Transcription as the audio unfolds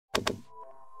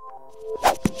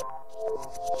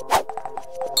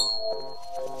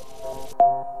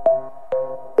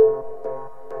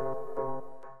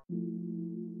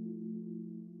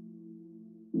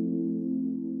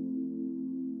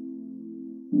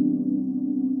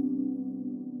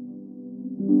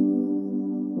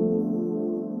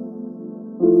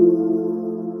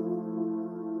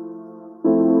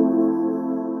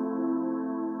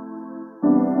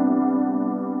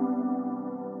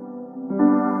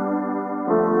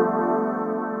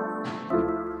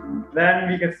Then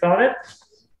we get started.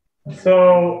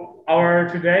 So our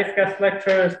today's guest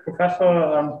lecturer is Professor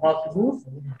Pálffy-Buß,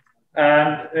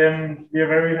 and we are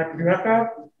very happy to have her.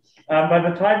 By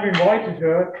the time we invited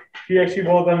her, she actually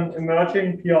was an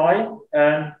emerging PI,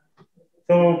 and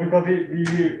so because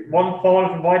one thought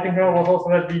of inviting her was also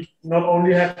that we not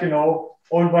only have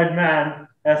old white man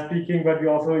speaking, but we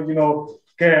also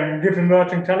can give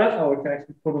emerging talent. Oh, we can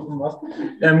actually put it from us.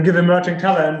 Give emerging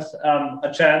talent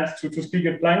a chance to speak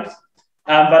at blanks.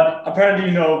 But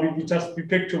apparently, we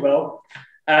picked too well.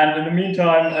 And in the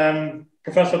meantime,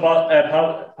 Professor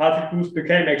Pálffy-Buß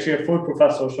became actually a full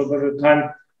professor. So by the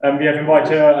time we have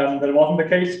invited her, that wasn't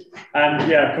the case. And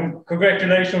yeah,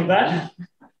 congratulations on that.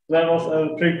 That was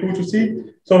pretty cool to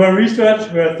see. So her research,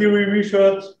 her theory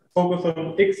research, focused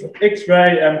on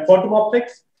X-ray and quantum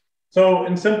optics. So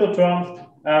in simple terms,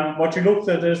 what she looks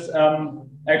at is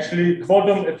actually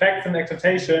quantum effects and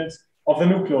excitations of the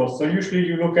nucleus. So usually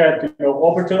you look at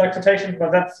orbital excitation,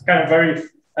 but that's kind of very,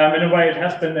 in a way, it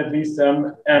has been at least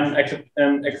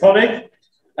exotic.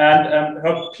 And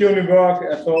her pioneer work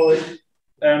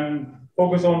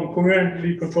focus on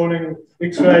coherently controlling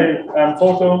X-ray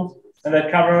photons, and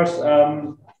that covers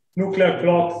nuclear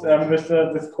clocks with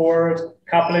this coherent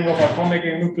coupling of atomic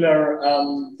and nuclear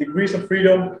degrees of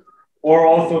freedom, or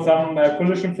also some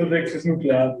collision physics with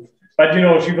nuclear. But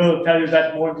she will tell you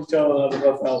that more in detail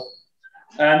herself.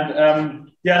 And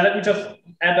yeah, let me just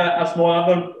add a small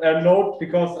other note,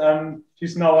 because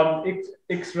she's now an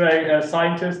X-ray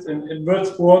scientist in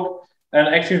Würzburg, and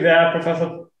actually there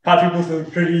Professor Pálffy-Buß is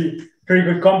a pretty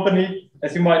good company.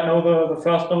 As you might know, the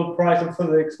first Nobel Prize in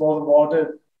Physics was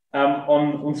awarded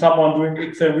on someone doing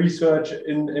X-ray research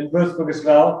in Würzburg as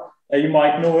well. You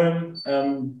might know him,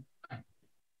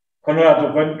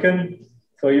 Konrad Röntgen,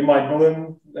 so you might know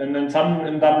him. And in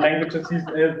some languages,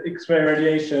 X-ray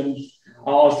radiation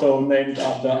are also named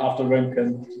after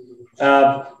Röntgen.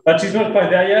 But she's not quite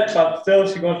there yet, but still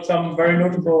she got some very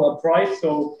notable prize.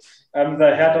 So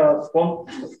the Hertha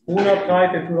Sponer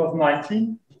Prize in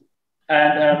 2019.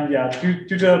 And yeah, due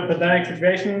to the pandemic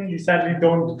situation, we sadly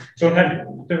don't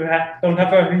have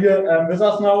her here with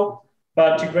us now.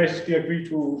 But she graciously agreed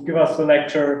to give us a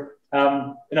lecture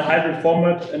in a hybrid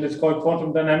format, and it's called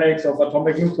Quantum Dynamics of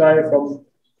Atomic Nuclei, from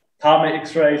Taming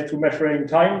X-rays to measuring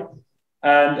time.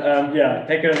 And yeah,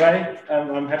 take it away.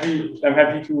 I'm happy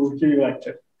to hear you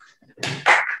lecture.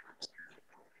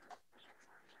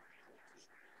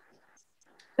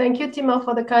 Thank you, Timo,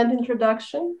 for the kind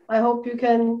introduction. I hope you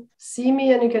can see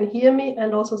me and you can hear me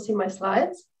and also see my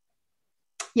slides.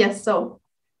 Yes, so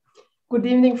good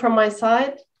evening from my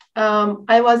side.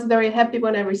 I was very happy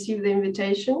when I received the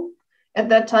invitation. At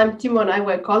that time, Timo and I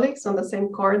were colleagues on the same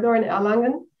corridor in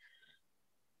Erlangen.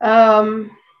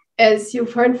 As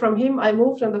you've heard from him, I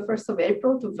moved on the 1st of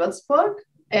April to Würzburg,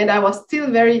 and I was still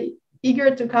very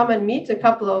eager to come and meet a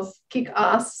couple of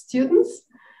kick-ass students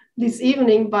this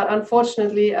evening, but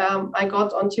unfortunately, I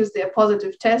got on Tuesday a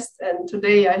positive test, and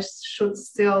today I should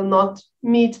still not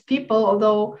meet people,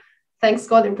 although thanks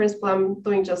God, in principle, I'm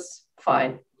doing just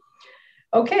fine.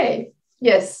 Okay,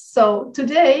 yes, so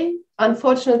today,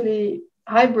 unfortunately,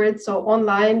 hybrid, so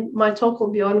online, my talk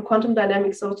will be on quantum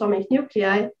dynamics of atomic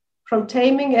nuclei, from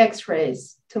taming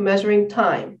X-rays to measuring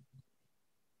time.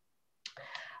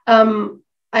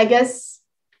 I guess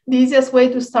the easiest way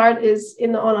to start is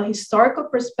on a historical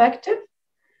perspective.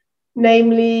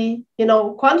 Namely,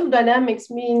 quantum dynamics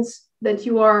means that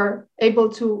you are able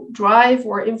to drive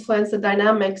or influence the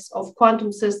dynamics of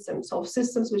quantum systems, of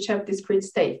systems which have discrete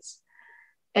states.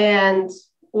 And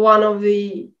one of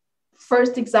the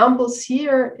first examples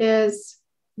here is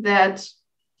that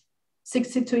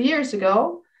 62 years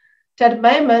ago, Ted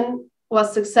Bayman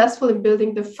was successful in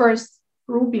building the first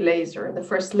ruby laser, the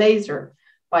first laser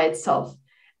by itself.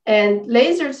 And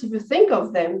lasers, if you think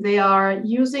of them, they are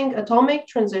using atomic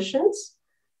transitions,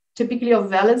 typically of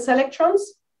valence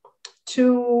electrons,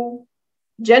 to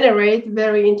generate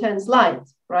very intense light,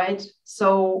 right?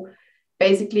 So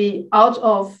basically, out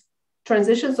of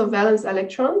transitions of valence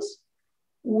electrons,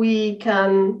 we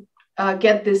can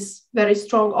get this very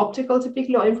strong optical,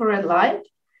 typically or infrared light.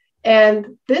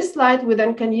 And this light we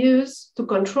then can use to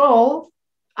control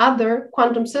other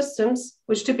quantum systems,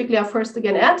 which typically are first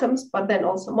again atoms, but then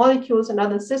also molecules and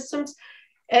other systems.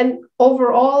 And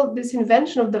overall, this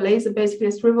invention of the laser basically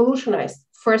has revolutionized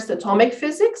first atomic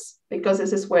physics, because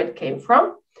this is where it came from,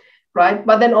 right?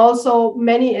 But then also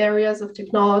many areas of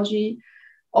technology,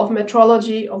 of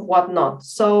metrology, of whatnot.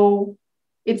 So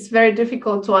it's very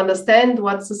difficult to understand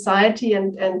what society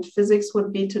and physics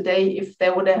would be today if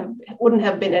there wouldn't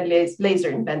have been a laser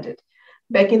invented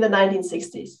back in the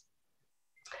 1960s.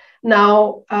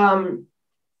 Now,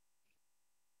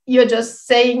 you're just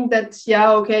saying that, yeah,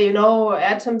 okay, you know,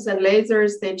 atoms and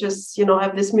lasers, they just, you know,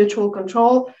 have this mutual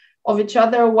control of each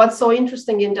other. What's so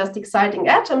interesting in just exciting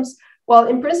atoms? Well,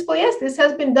 in principle, yes, this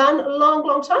has been done a long,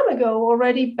 long time ago,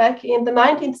 already back in the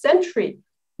 19th century.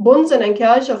 Bunsen and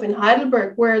Kirchhoff in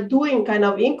Heidelberg were doing kind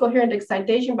of incoherent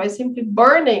excitation by simply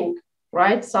burning,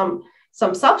 right, some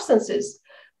substances.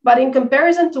 But in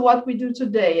comparison to what we do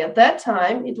today, at that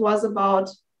time, it was about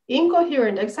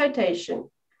incoherent excitation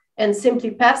and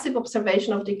simply passive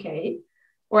observation of decay.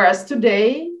 Whereas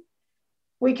today,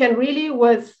 we can really,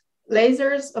 with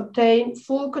lasers, obtain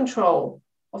full control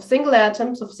of single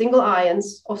atoms, of single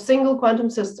ions, of single quantum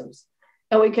systems.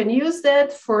 And we can use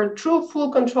that for true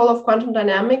full control of quantum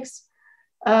dynamics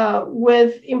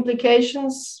with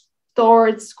implications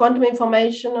towards quantum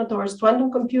information or towards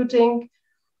quantum computing,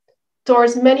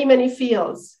 towards many, many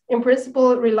fields, in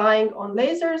principle, relying on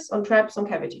lasers, on traps, on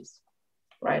cavities,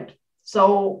 right?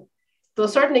 So to a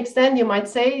certain extent, you might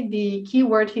say the key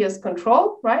word here is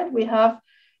control, right? We have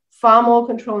far more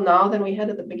control now than we had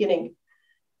at the beginning.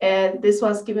 And this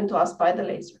was given to us by the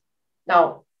laser.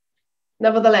 Now,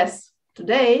 nevertheless,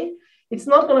 today, it's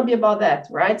not going to be about that,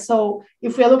 right? So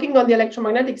if we're looking on the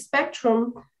electromagnetic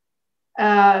spectrum,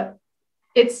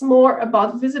 it's more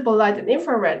about visible light and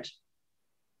infrared,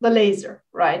 the laser,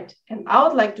 right? And I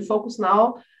would like to focus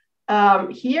now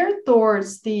here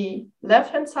towards the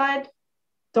left-hand side,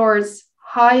 towards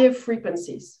higher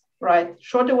frequencies, right?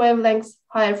 Shorter wavelengths,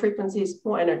 higher frequencies,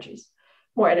 more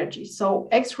energy. So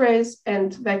X-rays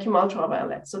and vacuum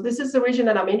ultraviolet. So this is the region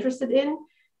that I'm interested in.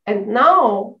 And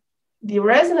now the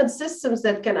resonant systems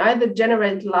that can either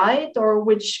generate light or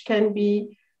which can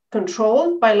be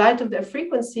controlled by light of their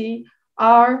frequency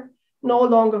are no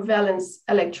longer valence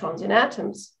electrons in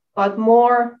atoms, but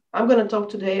more, I'm going to talk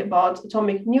today about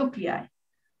atomic nuclei,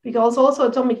 because also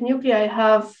atomic nuclei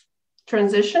have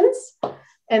transitions,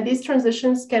 and these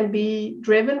transitions can be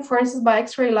driven, for instance, by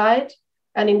X-ray light,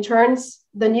 and in turns,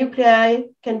 the nuclei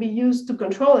can be used to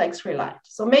control X-ray light.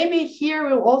 So maybe here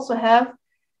we'll also have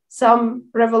some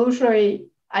revolutionary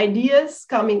ideas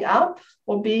coming up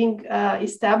or being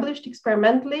established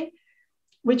experimentally,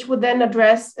 which would then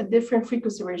address a different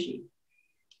frequency regime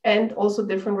and also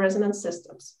different resonance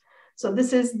systems. So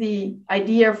this is the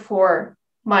idea for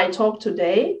my talk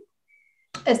today.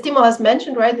 As Timo has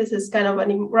mentioned, right, this is kind of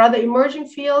a rather emerging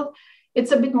field.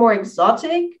 It's a bit more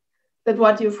exotic than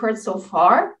what you've heard so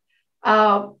far,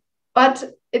 but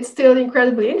it's still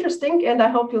incredibly interesting. And I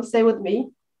hope you'll stay with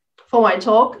me for my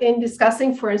talk in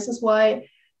discussing, for instance, why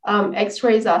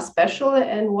X-rays are special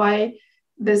and why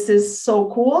this is so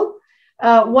cool.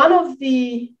 One of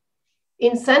the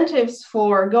incentives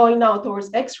for going now towards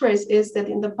X-rays is that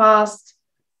in the past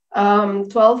 12,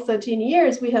 13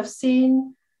 years, we have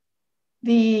seen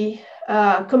the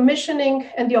commissioning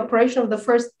and the operation of the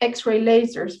first X-ray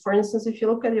lasers. For instance, if you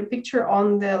look at your picture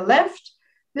on the left,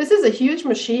 this is a huge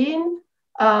machine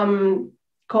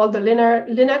called the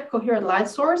Linear Coherent Light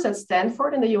Source at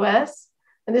Stanford in the US.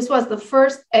 And this was the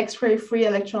first X-ray free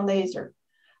electron laser.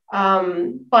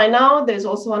 By now, there's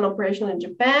also one operation in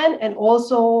Japan and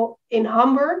also in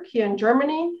Hamburg, here in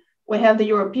Germany. We have the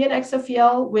European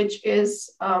XFEL, which is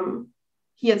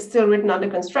here it's still written under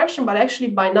construction, but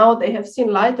actually by now they have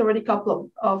seen light already a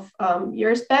couple of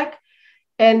years back,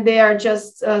 and they are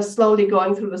just slowly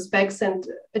going through the specs and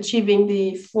achieving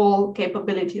the full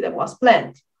capability that was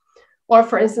planned. Or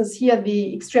for instance, here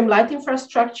the extreme light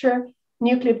infrastructure,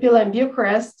 Nuclei Pillar in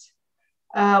Bucharest,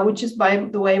 which is, by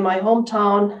the way, my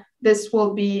hometown. This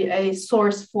will be a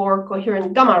source for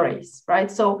coherent gamma rays,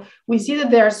 right? So we see that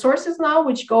there are sources now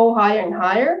which go higher and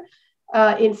higher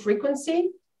in frequency.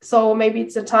 So maybe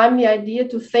it's a timely idea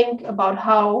to think about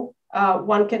how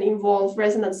one can involve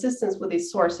resonant systems with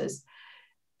these sources.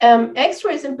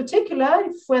 X-rays in particular,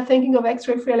 if we're thinking of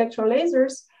X-ray free electron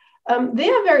lasers, they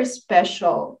are very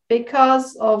special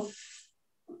because of,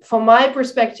 from my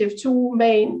perspective, two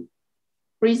main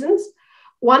reasons.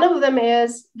 One of them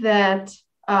is that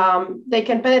they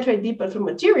can penetrate deeper through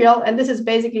material, and this is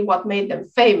basically what made them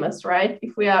famous, right?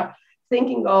 If we are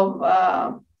thinking of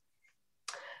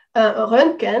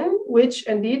Röntgen, which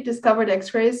indeed discovered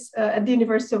X-rays at the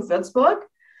University of Würzburg,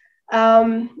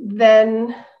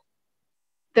 then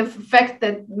the fact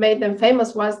that made them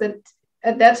famous was that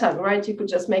at that time, right, you could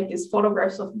just make these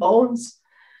photographs of bones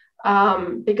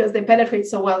because they penetrate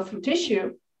so well through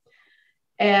tissue.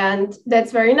 And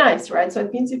that's very nice, right? So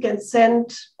it means you can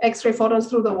send X-ray photons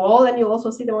through the wall and you also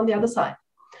see them on the other side.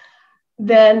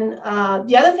 Then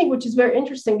the other thing which is very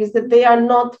interesting is that they are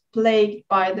not plagued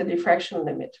by the diffraction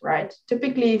limit, right?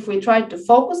 Typically, if we try to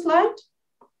focus light,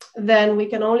 then we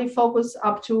can only focus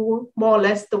up to more or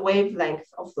less the wavelength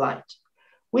of light,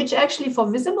 which actually for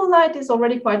visible light is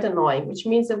already quite annoying, which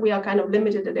means that we are kind of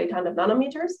limited at 800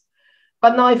 nanometers.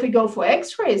 But now if we go for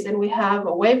X-rays and we have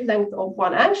a wavelength of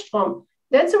 1 angstrom,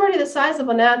 that's already the size of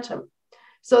an atom.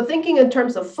 So thinking in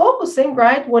terms of focusing,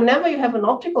 right, whenever you have an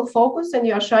optical focus and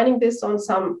you are shining this on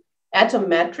some atom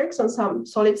matrix, on some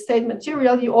solid state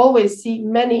material, you always see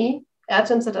many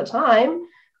atoms at a time.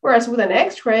 Whereas with an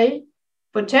X-ray,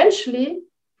 potentially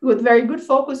with very good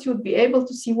focus, you would be able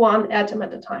to see one atom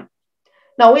at a time.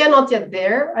 Now, we are not yet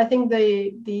there. I think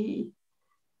the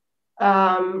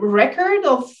record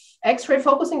of X-ray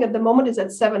focusing at the moment is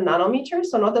at 7 nanometers,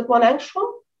 so not at 1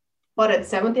 angstrom, but at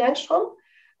 70 angstrom.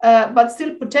 But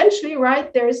still potentially,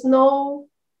 right, there is no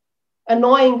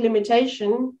annoying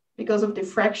limitation because of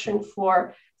diffraction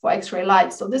for X-ray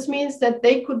light. So this means that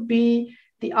they could be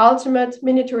the ultimate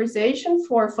miniaturization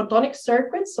for photonic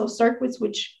circuits, so circuits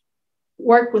which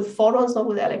work with photons, not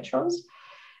with electrons,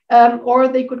 or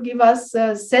they could give us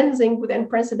sensing with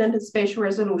unprecedented spatial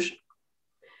resolution.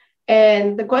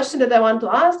 And the question that I want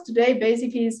to ask today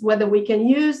basically is whether we can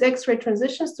use X-ray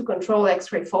transitions to control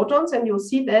X-ray photons, and you'll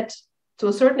see that to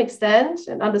a certain extent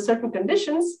and under certain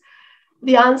conditions,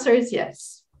 the answer is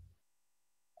yes.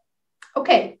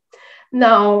 Okay,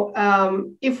 now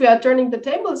if we are turning the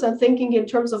tables and thinking in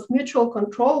terms of mutual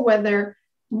control, whether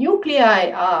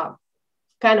nuclei are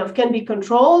kind of can be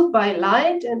controlled by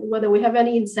light and whether we have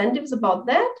any incentives about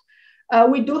that,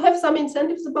 we do have some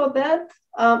incentives about that.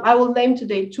 I will name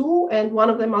today two, and one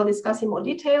of them I'll discuss in more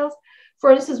details.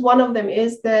 For instance, one of them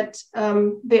is that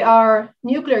they are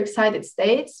nuclear excited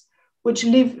states which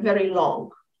live very long.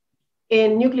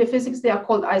 In nuclear physics, they are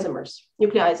called isomers,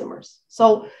 nuclear isomers.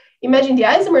 So imagine the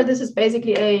isomer. This is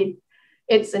basically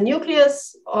it's a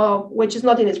nucleus which is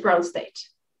not in its ground state.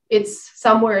 It's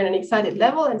somewhere in an excited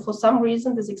level, and for some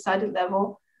reason, this excited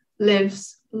level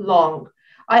lives long.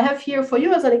 I have here for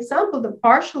you as an example the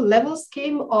partial level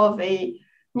scheme of a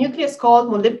nucleus called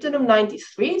molybdenum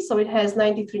 93. So it has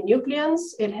 93 nucleons.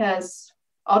 It has,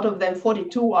 out of them,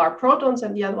 42 are protons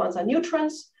and the other ones are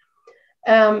neutrons.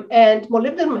 And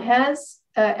molybdenum has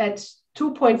at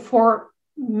 2.4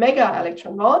 mega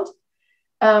electron volt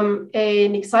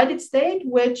an excited state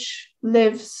which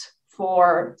lives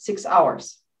for 6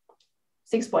 hours,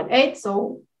 6.8,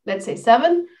 so let's say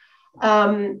 7.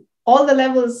 All the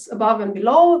levels above and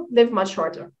below live much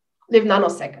shorter, live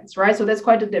nanoseconds, right? So that's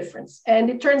quite a difference. And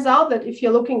it turns out that if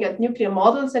you're looking at nuclear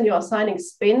models and you're assigning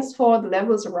spins for the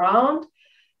levels around,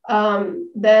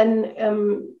 then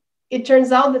it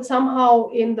turns out that somehow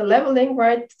in the leveling,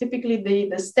 right, typically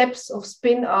the steps of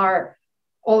spin are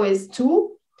always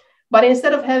 2, but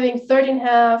instead of having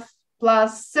 13.5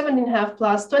 plus 17.5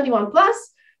 plus 21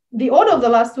 plus, the order of the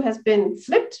last 2 has been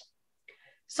flipped.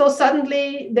 So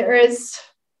suddenly there is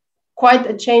quite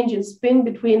a change in spin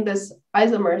between this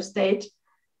isomer state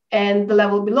and the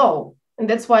level below. And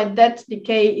that's why that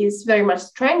decay is very much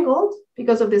strangled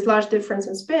because of this large difference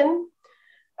in spin.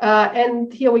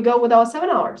 And here we go with our 7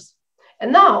 hours.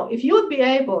 And now, if you would be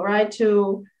able, right,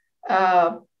 to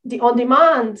the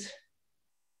on-demand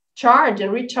charge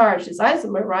and recharge this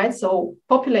isomer, right, so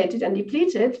populate it and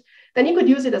deplete it, then you could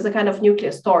use it as a kind of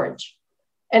nuclear storage,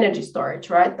 energy storage,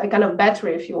 right, a kind of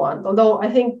battery if you want. Although I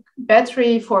think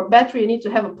for battery, you need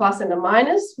to have a plus and a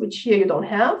minus, which here you don't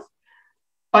have,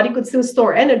 but you could still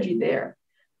store energy there.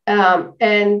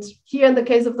 And here in the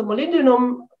case of the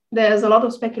molybdenum, there's a lot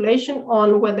of speculation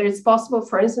on whether it's possible,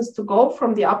 for instance, to go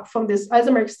from this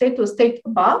isomeric state to a state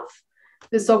above,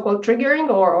 the so-called triggering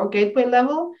or gateway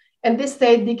level. And this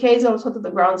state decays also to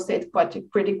the ground state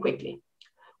pretty quickly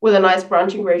with a nice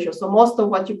branching ratio. So most of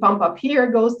what you pump up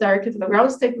here goes directly to the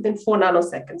ground state within 4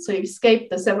 nanoseconds. So you escape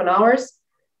the 7 hours,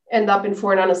 end up in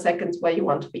 4 nanoseconds where you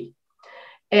want to be.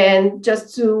 And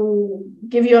just to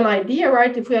give you an idea,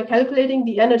 right, if we are calculating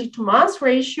the energy to mass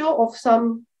ratio of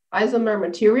some isomer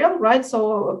material, right?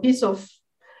 So a piece of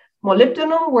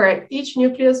molybdenum where each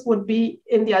nucleus would be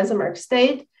in the isomeric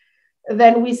state,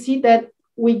 then we see that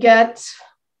we get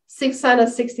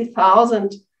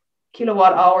 660,000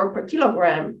 kilowatt hour per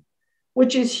kilogram,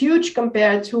 which is huge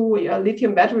compared to a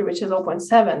lithium battery, which is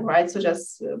 0.7, right? So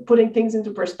just putting things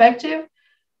into perspective,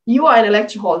 You are in a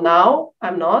lecture hall now,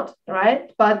 I'm not,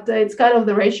 right? But it's kind of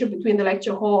the ratio between the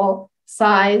lecture hall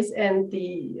size and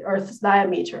the Earth's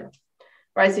diameter,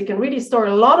 right? So you can really store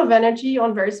a lot of energy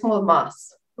on very small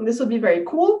mass. And this would be very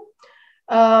cool.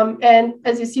 And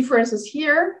as you see, for instance,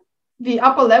 here, the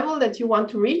upper level that you want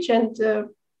to reach and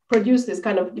produce this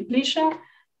kind of depletion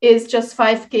is just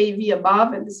 5 keV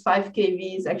above, and this 5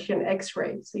 keV is actually an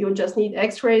X-ray. So you'll just need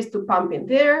X-rays to pump in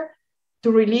there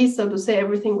to release, so to say,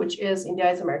 everything which is in the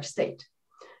isomeric state,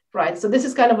 right? So this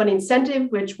is kind of an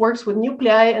incentive which works with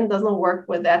nuclei and does not work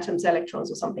with atoms,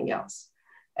 electrons, or something else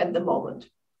at the moment.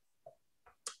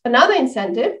 Another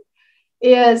incentive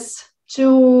is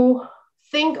to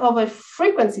think of a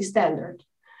frequency standard.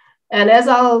 And as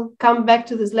I'll come back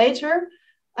to this later,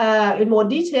 in more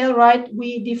detail, right?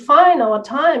 We define our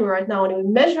time right now, and we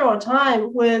measure our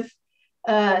time with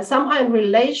somehow in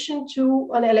relation to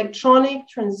an electronic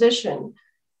transition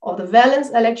of the valence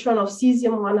electron of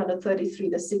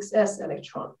cesium-133, the 6s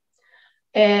electron.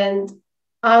 And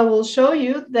I will show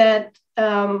you that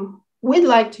we'd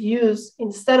like to use,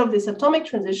 instead of this atomic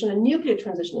transition, a nuclear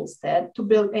transition instead, to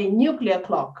build a nuclear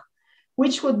clock,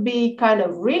 which would be kind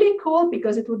of really cool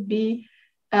because it would be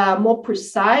a more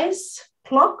precise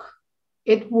clock.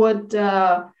 It would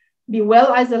be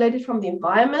well isolated from the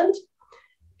environment.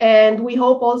 And we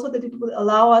hope also that it will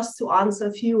allow us to answer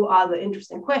a few other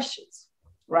interesting questions,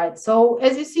 right? So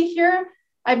as you see here,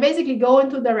 I basically go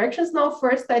into directions now.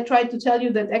 First, I try to tell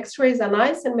you that X-rays are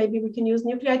nice and maybe we can use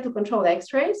nuclei to control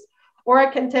X-rays, or I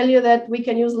can tell you that we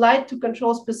can use light to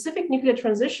control specific nuclear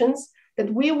transitions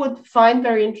that we would find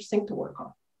very interesting to work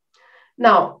on.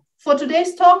 Now, for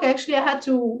today's talk, actually, I had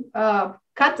to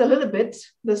cut a little bit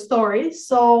the story.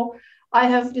 So I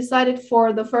have decided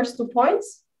for the first 2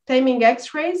 points, taming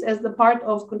X-rays as the part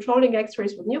of controlling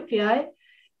X-rays with nuclei,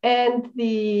 and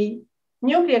the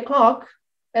nuclear clock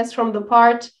as from the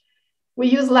part we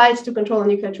use light to control a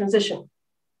nuclear transition.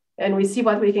 And we see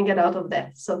what we can get out of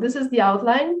that. So this is the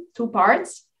outline, 2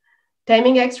 parts,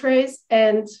 taming X-rays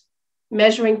and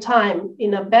measuring time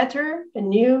in a better and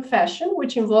new fashion,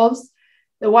 which involves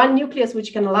the one nucleus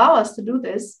which can allow us to do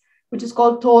this, which is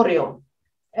called thorium.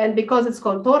 And because it's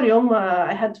called thorium,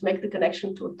 I had to make the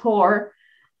connection to Thor,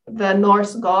 the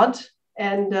Norse god,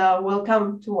 and we'll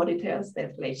come to more details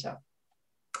there later.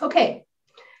 Okay,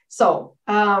 so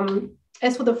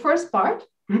as for the first part,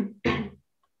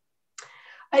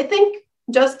 I think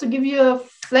just to give you a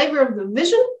flavor of the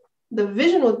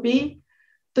vision would be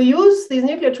to use these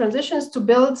nuclear transitions to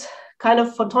build kind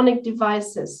of photonic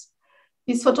devices.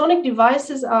 These photonic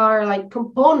devices are like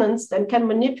components that can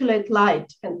manipulate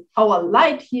light. And our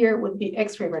light here would be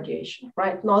X-ray radiation,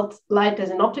 right? Not light as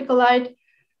an optical light,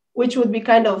 which would be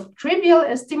kind of trivial,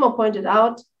 as Timo pointed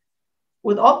out.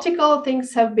 With optical,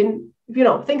 things have been,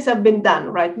 things have been done,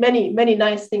 right? Many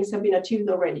nice things have been achieved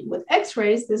already. With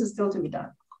X-rays, this is still to be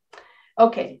done.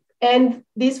 Okay, and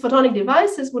these photonic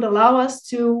devices would allow us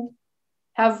to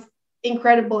have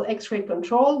incredible X-ray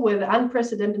control with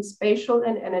unprecedented spatial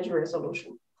and energy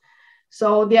resolution.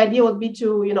 So the idea would be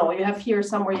to, you have here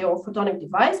somewhere your photonic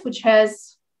device, which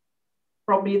has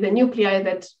probably the nuclei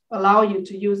that allow you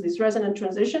to use these resonant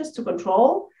transitions to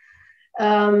control.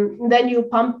 Then you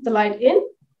pump the light in,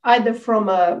 either from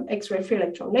an X-ray free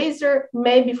electron laser,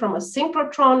 maybe from a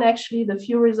synchrotron. Actually, the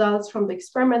few results from the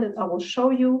experiment that I will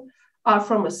show you are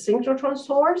from a synchrotron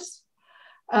source.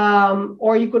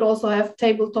 Or you could also have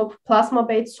tabletop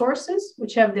plasma-based sources,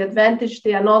 which have the advantage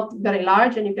they are not very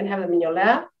large and you can have them in your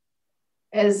lab,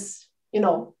 as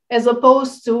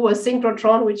opposed to a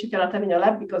synchrotron, which you cannot have in your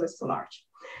lab because it's too large.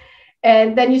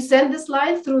 And then you send this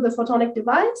light through the photonic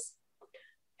device.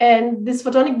 And this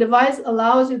photonic device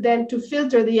allows you then to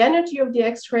filter the energy of the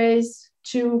X-rays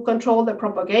to control the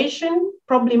propagation.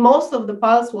 Probably most of the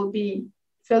pulse will be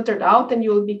filtered out and you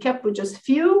will be kept with just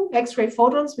few X-ray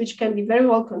photons, which can be very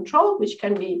well controlled, which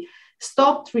can be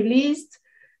stopped, released,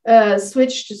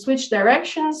 switch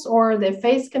directions, or their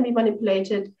phase can be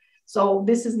manipulated. So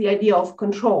this is the idea of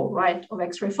control, right, of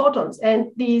X-ray photons. And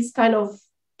these kind of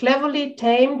cleverly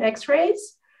tamed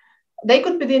X-rays, they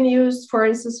could be then used, for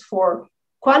instance, for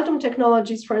quantum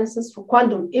technologies, for instance, for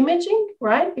quantum imaging,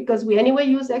 right? Because we anyway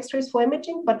use X-rays for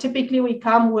imaging, but typically we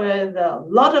come with a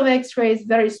lot of X-rays,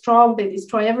 very strong, they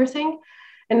destroy everything.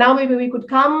 And now maybe we could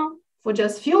come for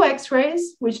just few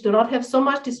X-rays, which do not have so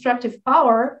much destructive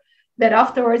power that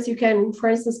afterwards you can, for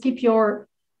instance, keep your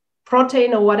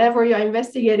protein or whatever you're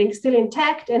investigating still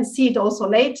intact and see it also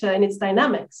later in its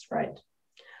dynamics, right?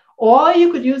 Or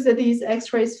you could use these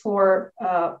X-rays for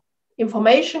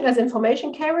information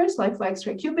carriers, like for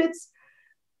X-ray qubits,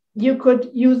 you could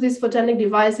use these photonic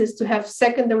devices to have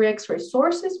secondary X-ray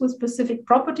sources with specific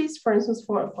properties, for instance,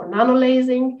 for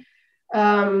nanolasing,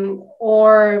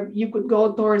 or you could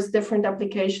go towards different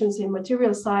applications in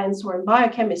material science or in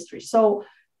biochemistry. So,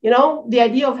 the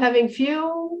idea of having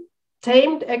few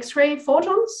tamed X-ray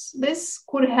photons, this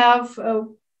could have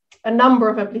a number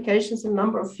of applications, a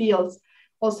number of fields,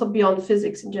 also beyond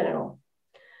physics in general.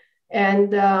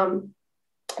 And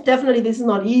definitely this is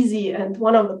not easy. And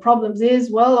one of the problems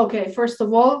is, well, okay, first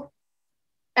of all,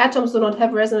 atoms do not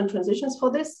have resonant transitions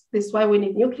for this. This is why we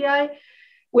need nuclei.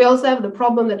 We also have the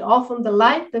problem that often the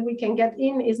light that we can get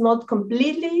in is not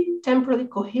completely temporally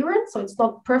coherent. So it's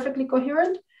not perfectly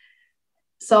coherent.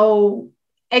 So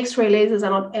X-ray lasers are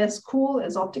not as cool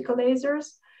as optical lasers.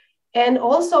 And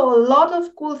also a lot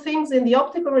of cool things in the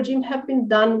optical regime have been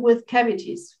done with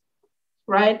cavities,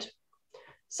 right?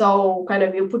 So kind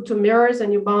of you put two mirrors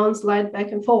and you bounce light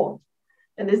back and forth.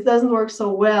 And this doesn't work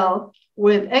so well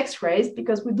with X-rays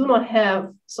because we do not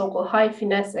have so-called high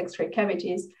finesse X-ray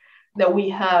cavities that we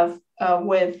have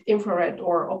with infrared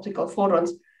or optical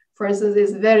photons. For instance,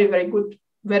 there's very, very good,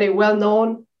 very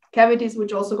well-known cavities,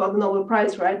 which also got the Nobel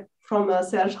Prize, right? From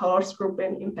Serge Halor's group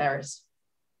in Paris.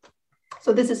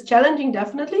 So this is challenging,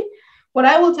 definitely. What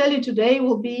I will tell you today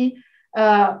will be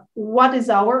what is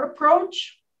our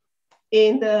approach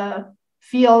in the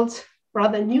field,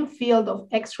 rather new field of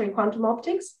X-ray quantum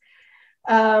optics,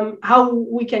 how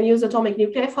we can use atomic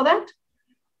nuclei for that,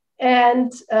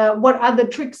 and what other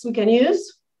tricks we can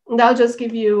use. And I'll just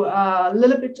give you a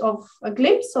little bit of a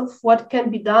glimpse of what can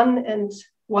be done and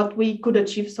what we could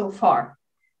achieve so far.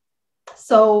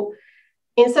 So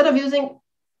instead of using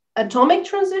atomic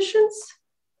transitions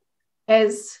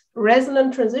as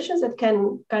resonant transitions that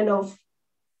can kind of,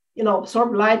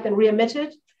 absorb light and re-emit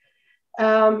it,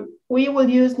 we will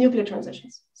use nuclear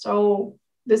transitions. So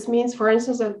this means, for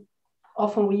instance, that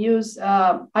often we use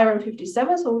iron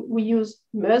 57. So we use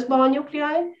Mörsbauer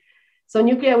nuclei. So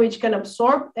nuclei which can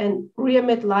absorb and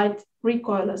re-emit light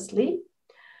recoillessly.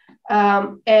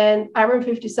 And iron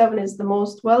 57 is the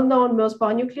most well-known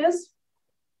Mörsbauer nucleus.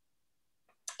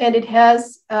 And it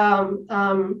has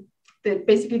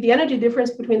basically the energy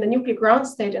difference between the nuclear ground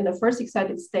state and the first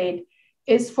excited state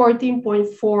is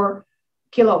 14.4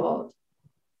 kilovolt.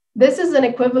 This is an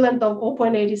equivalent of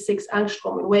 0.86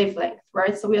 angstrom in wavelength,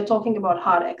 right? So we are talking about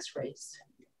hard X-rays.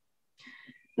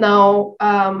 Now,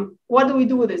 what do we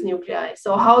do with these nuclei?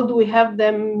 So how do we have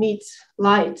them meet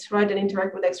light, right, and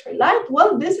interact with X-ray light?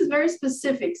 Well, this is very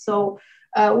specific. So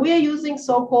we are using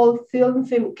so-called film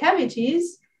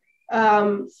cavities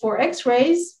for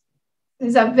X-rays.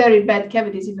 These are very bad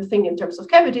cavities if you think in terms of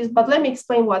cavities, but let me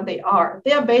explain what they are.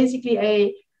 They are basically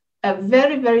a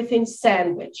very, very thin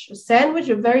sandwich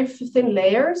of very thin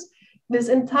layers. This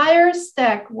entire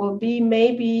stack will be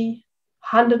maybe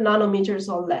 100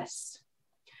 nanometers or less.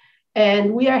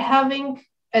 And we are having,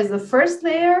 as the first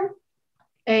layer,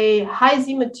 a high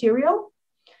Z material,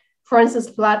 for instance,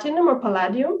 platinum or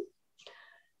palladium.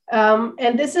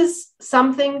 And this is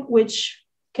something which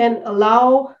can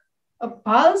allow a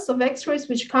pulse of X-rays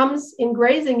which comes in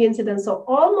grazing incidence, so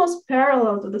almost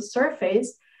parallel to the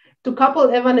surface, to couple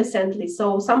evanescently.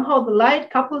 So somehow the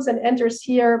light couples and enters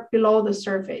here below the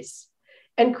surface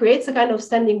and creates a kind of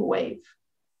standing wave.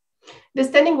 The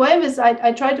standing wave is,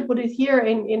 I try to put it here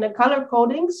in a color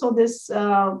coding. So this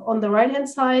on the right-hand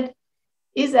side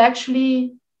is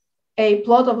actually a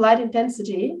plot of light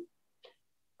intensity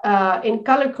in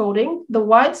color coding. The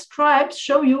white stripes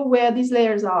show you where these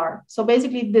layers are. So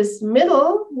basically this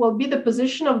middle will be the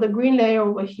position of the green layer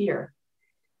over here.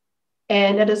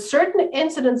 And at a certain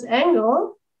incidence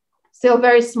angle, still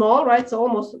very small, right? So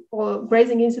almost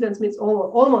grazing incidence means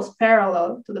almost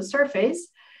parallel to the surface.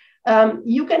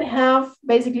 You can have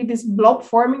basically this blob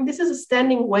forming. This is a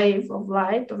standing wave of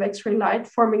light, of X-ray light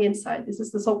forming inside. This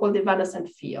is the so-called evanescent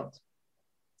field.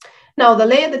 Now, the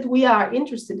layer that we are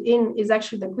interested in is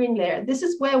actually the green layer. This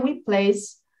is where we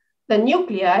place the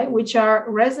nuclei, which are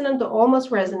resonant or almost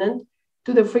resonant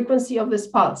to the frequency of this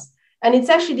pulse. And it's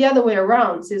actually the other way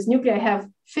around, since nuclei have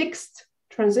fixed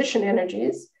transition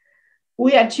energies.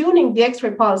 We are tuning the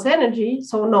X-ray pulse energy.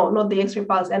 So no, not the X-ray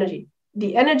pulse energy,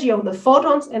 the energy of the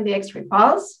photons and the X-ray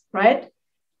pulse, right,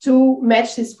 to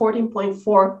match this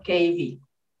 14.4 keV.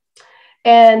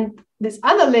 And these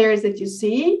other layers that you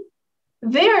see,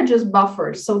 they are just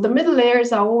buffers. So the middle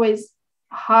layers are always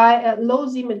low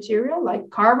Z material,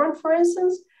 like carbon, for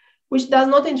instance, which does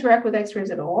not interact with X-rays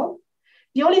at all.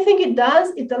 The only thing it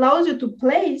does, it allows you to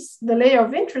place the layer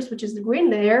of interest, which is the green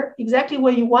layer, exactly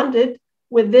where you want it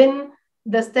within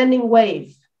the standing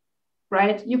wave,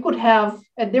 right? You could have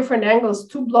at different angles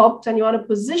two blobs and you want to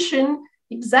position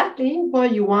exactly where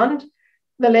you want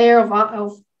the layer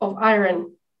of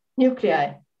iron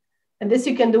nuclei. And this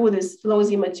you can do with this low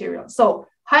Z material. So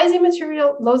high Z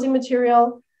material, low Z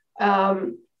material,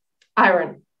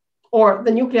 iron, or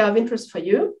the nuclei of interest for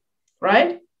you,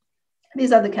 right?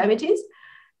 These are the cavities.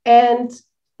 And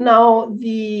now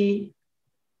the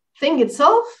thing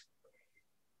itself,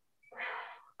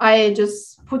 I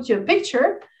just put you a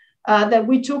picture that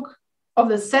we took of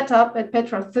the setup at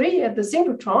Petra 3 at the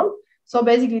synchrotron. So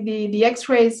basically the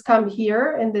X-rays come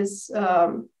here in this,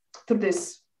 to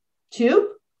this tube,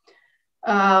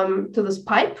 to this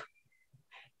pipe.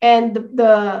 And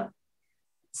the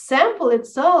sample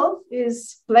itself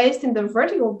is placed in the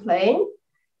vertical plane.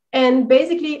 And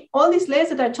basically all these layers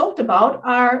that I talked about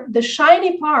are the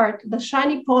shiny part, the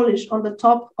shiny polish on the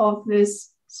top of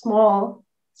this small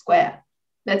square.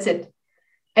 That's it.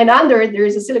 And under it, there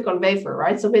is a silicon wafer,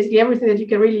 right? So basically everything that you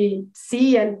can really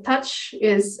see and touch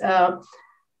is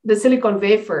the silicon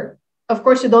wafer. Of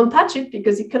course, you don't touch it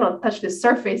because you cannot touch this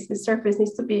surface. The surface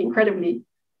needs to be incredibly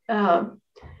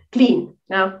clean.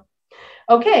 Now,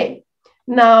 okay.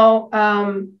 Now,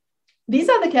 these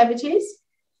are the cavities.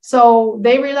 So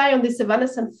they rely on this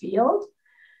evanescent field.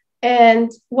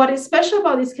 And what is special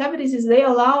about these cavities is they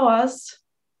allow us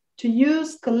to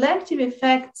use collective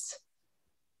effects,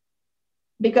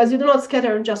 because you do not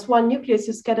scatter on just one nucleus,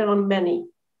 you scatter on many.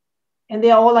 And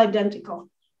they are all identical.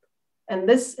 And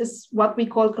this is what we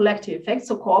call collective effects,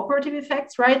 so cooperative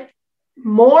effects, right?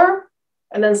 More,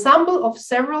 an ensemble of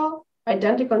several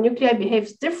identical nuclei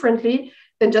behaves differently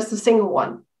than just a single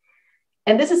one.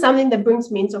 And this is something that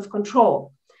brings means of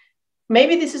control.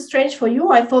 Maybe this is strange for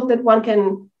you. I thought that one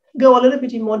can go a little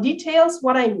bit in more details,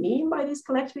 what I mean by these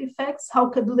collective effects, how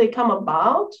do they come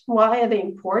about, why are they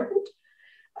important?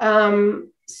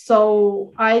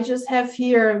 So I just have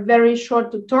here a very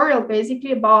short tutorial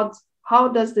basically about how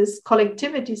does this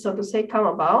collectivity, so to say, come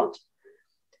about.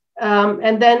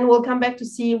 And then we'll come back to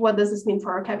see what does this mean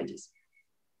for our cavities.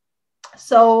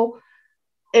 So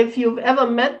if you've ever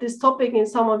met this topic in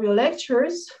some of your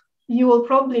lectures, you will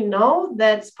probably know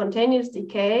that spontaneous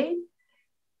decay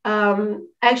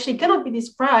actually cannot be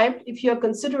described if you're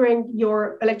considering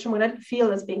your electromagnetic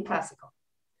field as being classical.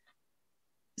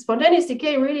 Spontaneous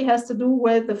decay really has to do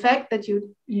with the fact that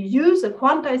you use a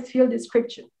quantized field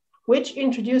description, which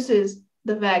introduces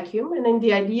the vacuum and then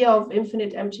the idea of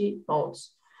infinite empty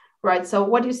modes, right? So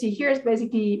what you see here is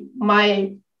basically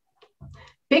my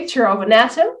picture of an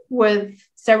atom with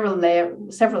several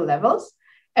levels,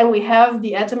 and we have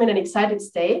the atom in an excited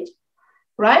state,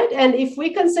 right? And if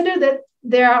we consider that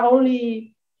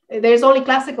there's only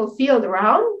classical field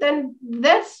around, then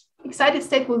that excited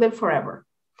state will live forever.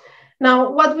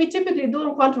 Now, what we typically do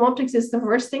in quantum optics is the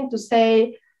first thing to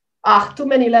say, too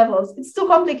many levels. It's too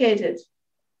complicated.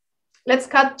 Let's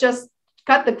cut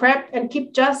the crap and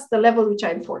keep just the level which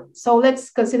are important. So let's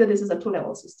consider this as a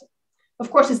two-level system. Of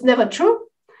course, it's never true,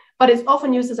 but it's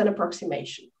often used as an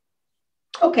approximation.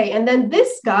 Okay, and then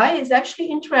this guy is actually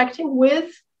interacting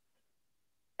with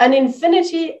an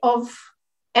infinity of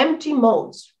empty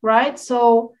modes, right?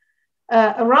 So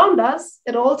around us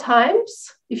at all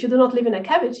times, if you do not live in a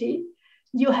cavity,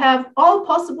 you have all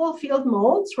possible field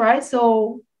modes, right?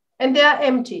 So, and they are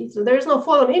empty. So there is no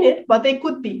photon in it, but they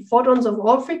could be photons of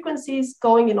all frequencies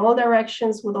going in all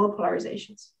directions with all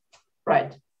polarizations,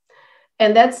 right?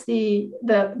 And that's the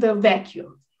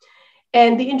vacuum.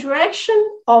 And the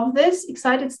interaction of this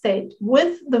excited state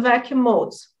with the vacuum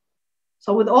modes,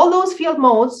 so with all those field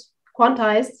modes,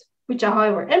 quantized, which are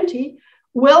however empty,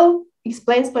 will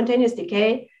explain spontaneous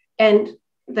decay, and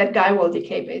that guy will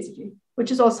decay basically,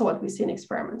 which is also what we see in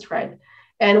experiments, right?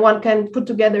 And one can put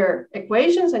together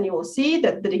equations and you will see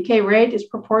that the decay rate is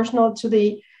proportional to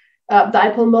the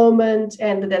dipole moment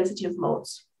and the density of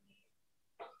modes.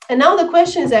 And now the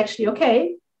question is actually,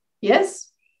 okay,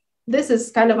 yes, this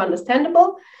is kind of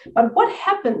understandable, but what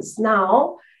happens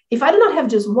now if I do not have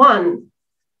just one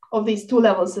of these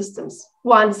two-level systems,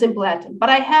 one simple atom, but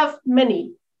I have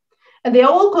many, and they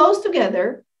are all close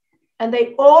together, and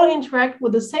they all interact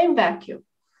with the same vacuum?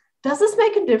 Does this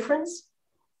make a difference?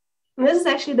 And this is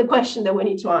actually the question that we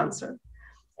need to answer.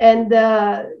 And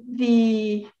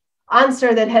the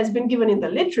answer that has been given in the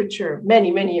literature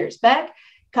many, many years back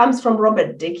comes from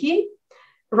Robert Dicke.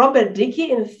 Robert Dicke,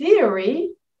 in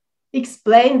theory,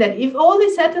 explained that if all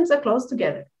these atoms are close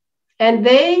together, and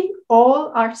they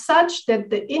all are such that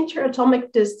the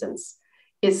interatomic distance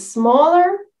is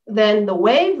smaller than the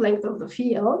wavelength of the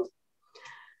field,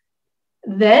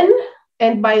 then,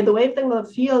 and by the wavelength of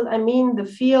the field, I mean the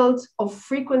field of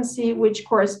frequency which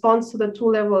corresponds to the two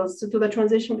levels, to the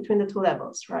transition between the two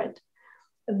levels, right?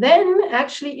 Then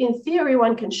actually, in theory,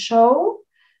 one can show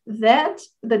that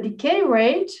the decay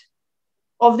rate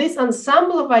of this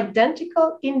ensemble of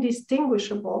identical,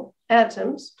 indistinguishable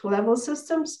atoms, two-level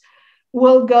systems,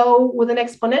 will go with an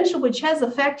exponential which has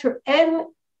a factor n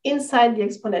inside the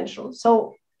exponential.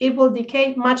 So it will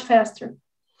decay much faster.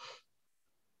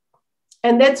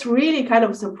 And that's really kind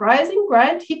of surprising,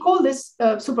 right? He called this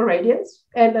super radiance.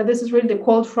 And this is really the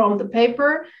quote from the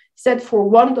paper. He said, for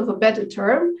want of a better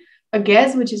term, a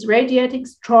gas which is radiating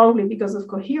strongly because of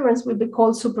coherence will be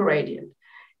called super radiant.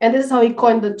 And this is how he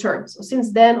coined the term. So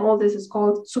since then, all this is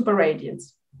called super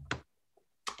radiance.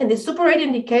 And the super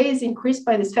radiant decay is increased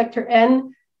by this factor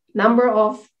n number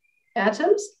of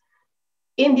atoms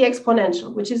in the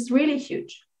exponential, which is really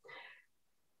huge.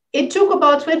 It took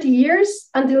about 20 years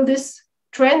until this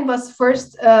trend was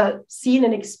first seen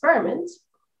in experiments.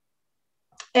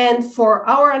 And for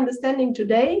our understanding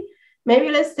today, maybe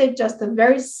let's take just a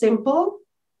very simple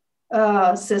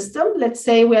system. Let's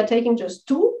say we are taking just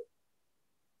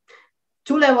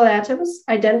two-level atoms,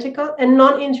 identical and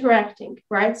non-interacting,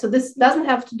 right? So this doesn't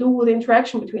have to do with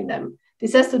interaction between them.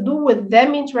 This has to do with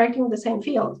them interacting with the same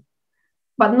field,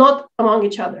 but not among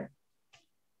each other.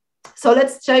 So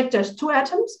let's take just two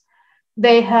atoms.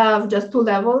 They have just two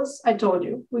levels. I told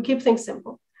you, we keep things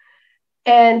simple.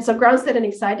 And so ground state and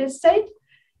excited state.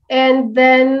 And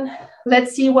then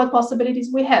let's see what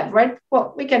possibilities we have, right?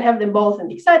 Well, we can have them both in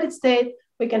the excited state.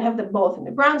 We can have them both in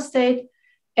the ground state.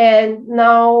 And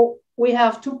now we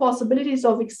have two possibilities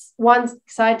of one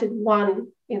excited, one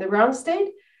in the ground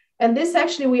state. And this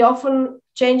actually we often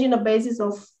change in a basis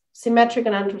of symmetric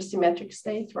and antisymmetric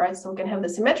state, right? So we can have the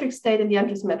symmetric state and the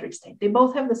antisymmetric state. They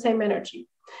both have the same energy.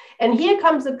 And here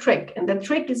comes the trick. And the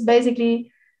trick is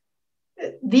basically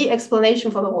the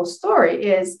explanation for the whole story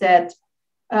is that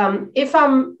if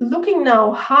I'm looking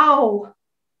now how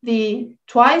the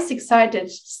twice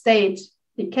excited state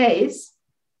decays,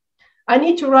 I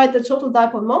need to write the total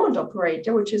dipole moment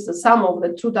operator, which is the sum of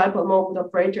the two dipole moment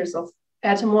operators of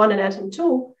atom 1 and atom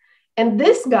 2. And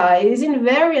this guy is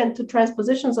invariant to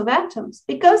transpositions of atoms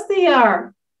because they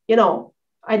are,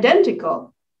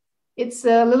 identical. It's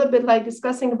a little bit like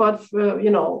discussing about,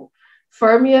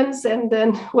 fermions and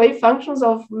then wave functions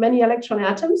of many electron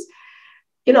atoms.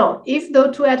 If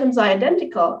the two atoms are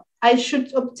identical, I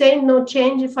should obtain no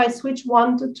change if I switch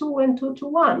 1 to 2 and 2 to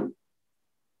 1.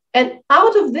 And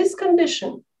out of this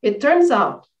condition, it turns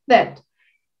out that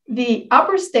the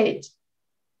upper state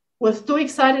with two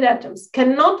excited atoms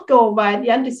cannot go by the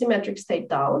antisymmetric state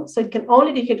down. So it can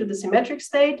only decay to the symmetric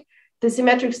state. The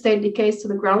symmetric state decays to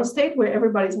the ground state where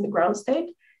everybody's in the ground state.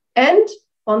 And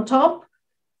on top,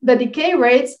 the decay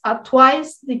rates are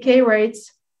twice decay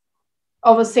rates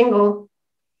of a single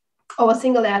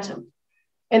atom.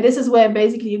 And this is where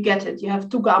basically you get it. You have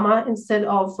 2 gamma instead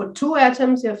of for 2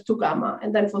 atoms, you have 2 gamma.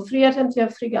 And then for 3 atoms, you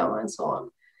have 3 gamma and so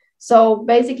on. So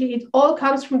basically it all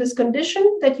comes from this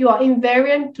condition that you are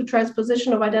invariant to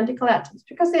transposition of identical atoms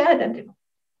because they are identical,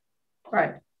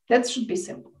 right? That should be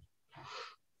simple.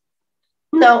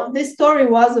 Now, this story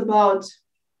was about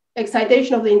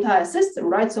excitation of the entire system,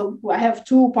 right? So I have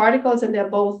 2 particles and they're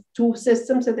both 2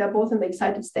 systems and they're both in the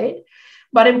excited state.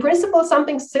 But in principle,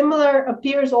 something similar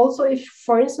appears also if,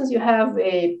 for instance, you have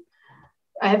I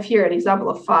have here an example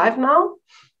of 5 now.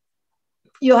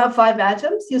 You have 5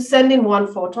 atoms, you send in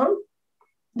 1 photon.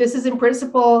 This is in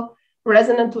principle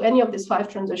resonant to any of these 5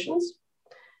 transitions.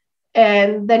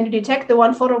 And then you detect the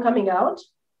 1 photon coming out.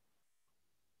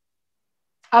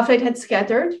 After it had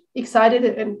scattered, excited,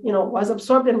 and was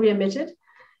absorbed and re-emitted.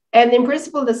 And in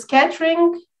principle, the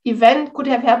scattering event could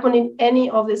have happened in any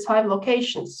of these 5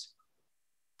 locations.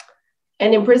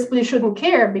 And in principle, you shouldn't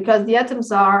care because the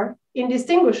atoms are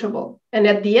indistinguishable. And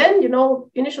at the end,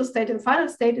 initial state and final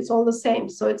state is all the same.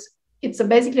 So it's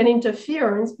basically an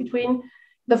interference between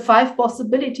the 5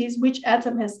 possibilities which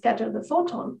atom has scattered the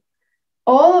photon.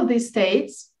 All of these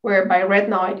states, whereby red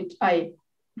now I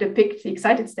depict the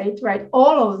excited state, right?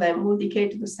 All of them will decay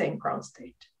to the same ground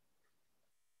state.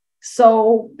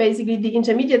 So basically the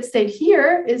intermediate state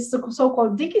here is the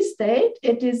so-called Dickey state.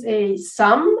 It is a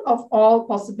sum of all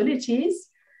possibilities,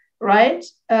 right?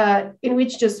 In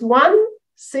which just one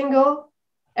single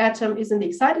atom is in the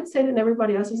excited state and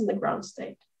everybody else is in the ground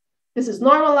state. This is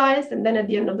normalized. And then at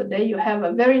the end of the day, you have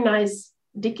a very nice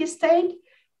Dickey state,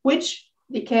 which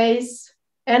decays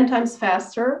n times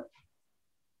faster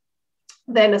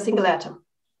than a single atom.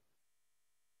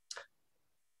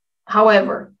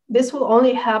 However, this will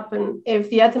only happen if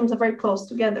the atoms are very close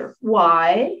together.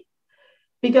 Why?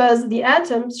 Because the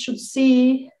atoms should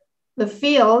see the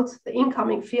field, the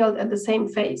incoming field, at the same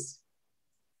phase.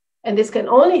 And this can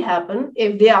only happen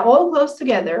if they are all close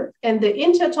together and the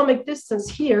interatomic distance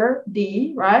here,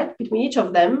 d, right, between each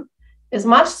of them is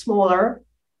much smaller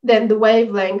than the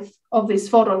wavelength of this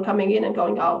photon coming in and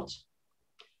going out.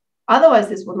 Otherwise,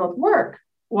 this would not work.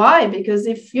 Why? Because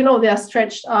if, you know, they are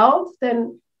stretched out,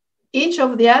 then each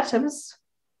of the atoms,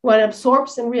 when it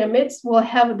absorbs and re-emits, will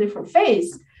have a different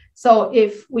phase. So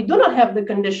if we do not have the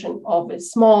condition of a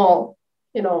small,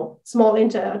 you know, small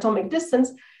interatomic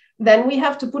distance, then we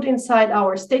have to put inside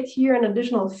our state here an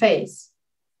additional phase,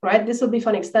 right? This will be for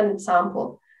an extended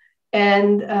sample.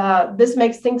 And this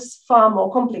makes things far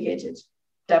more complicated,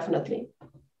 definitely.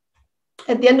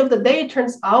 At the end of the day, it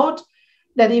turns out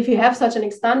that if you have such an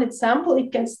extended sample,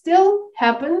 it can still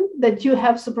happen that you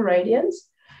have superradiance,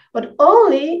 but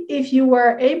only if you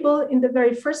were able in the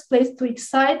very first place to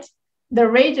excite the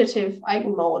radiative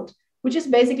eigenmode, which is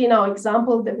basically in our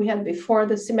example that we had before,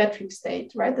 the symmetric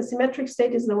state, right? The symmetric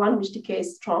state is the one which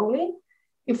decays strongly.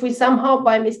 If we somehow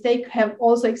by mistake have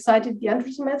also excited the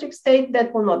antisymmetric state,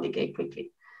 that will not decay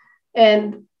quickly.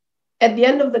 And at the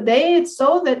end of the day, it's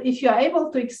so that if you are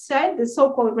able to excite the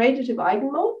so-called radiative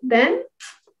eigenmode, then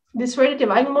this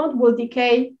radiative eigenmode will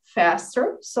decay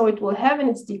faster. So it will have in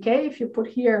its decay, if you put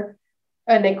here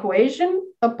an equation,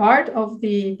 a part of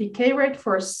the decay rate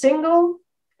for a single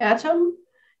atom,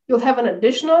 you'll have an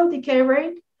additional decay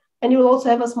rate, and you'll also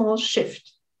have a small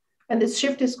shift. And this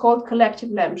shift is called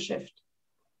collective Lamb shift.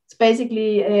 It's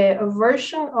basically a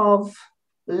version of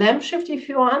Lamb shift, if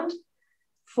you want,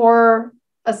 for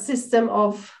a system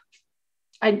of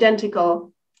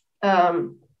identical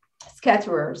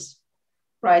scatterers,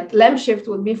 right? Lamb shift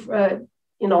would be,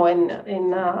 you know,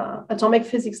 in atomic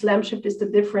physics, Lamb shift is the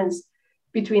difference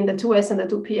between the 2s and the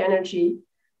 2p energy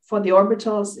for the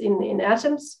orbitals in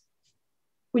atoms,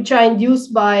 which are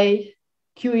induced by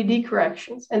QED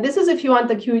corrections. And this is, if you want,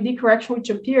 the QED correction, which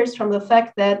appears from the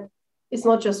fact that it's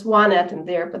not just one atom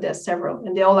there, but there's several,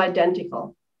 and they're all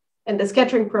identical. And the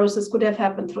scattering process could have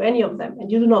happened through any of them,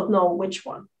 and you do not know which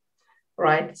one,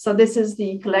 right? So this is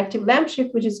the collective Lamb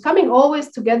shift, which is coming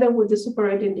always together with the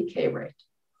superradiant decay rate.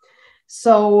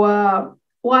 So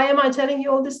why am I telling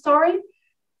you all this story?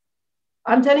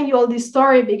 I'm telling you all this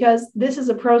story because this is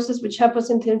a process which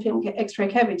happens in thin film X-ray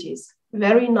cavities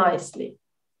very nicely.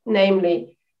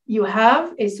 Namely, you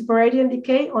have a superradiant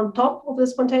decay on top of the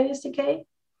spontaneous decay,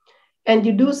 and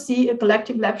you do see a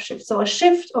collective Lamb shift. So a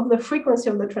shift of the frequency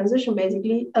of the transition,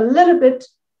 basically a little bit,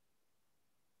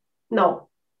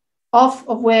 off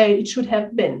of where it should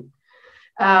have been.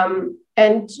 And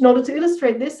in order to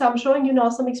illustrate this, I'm showing you now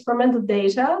some experimental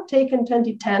data taken in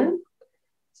 2010,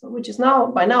 so which is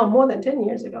by now more than 10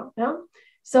 years ago. Yeah?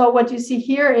 So what you see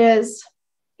here is,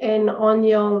 on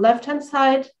your left-hand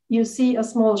side, you see a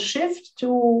small shift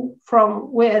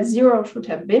from where zero should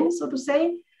have been, so to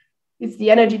say. It's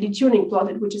the energy detuning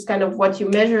plotted, which is kind of what you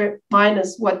measure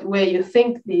minus where you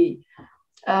think the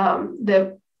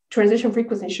transition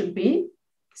frequency should be.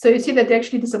 So you see that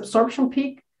actually this absorption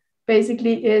peak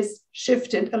basically is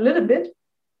shifted a little bit.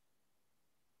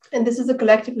 And this is a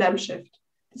collective Lamb shift.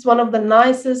 It's one of the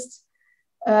nicest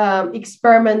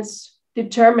experiments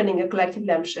determining a collective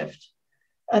Lamb shift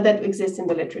that exists in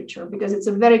the literature, because it's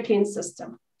a very clean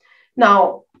system.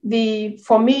 Now,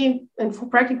 for me, and for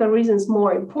practical reasons,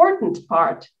 more important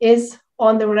part is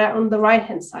on the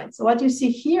right-hand side. So what you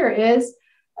see here is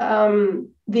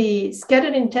the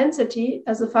scattered intensity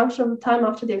as a function of the time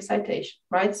after the excitation,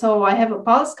 right? So I have a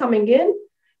pulse coming in,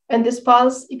 and this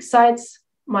pulse excites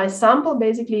my sample.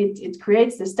 Basically, it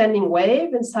creates the standing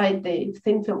wave inside the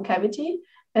thin film cavity,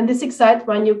 and this excites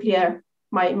my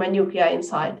nuclei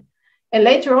inside. And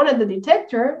later on at the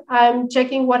detector, I'm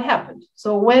checking what happened.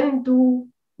 So when do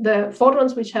the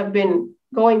photons which have been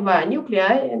going via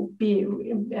nuclei and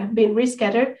have been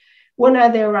rescattered, when are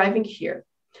they arriving here?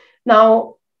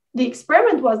 Now, the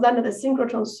experiment was done at a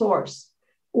synchrotron source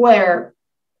where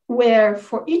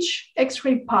for each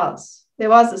X-ray pulse, there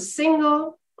was a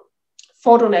single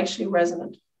photon actually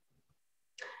resonant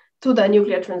to the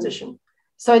nuclear transition.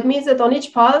 So it means that on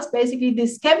each pulse, basically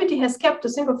this cavity has kept a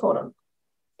single photon.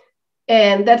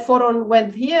 And that photon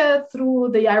went here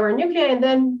through the iron nuclei and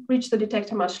then reached the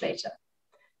detector much later.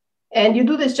 And you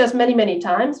do this just many, many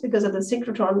times, because at the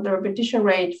synchrotron, the repetition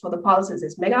rate for the pulses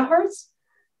is megahertz.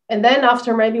 And then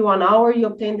after maybe 1 hour, you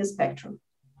obtain the spectrum.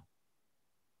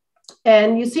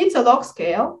 And you see it's a log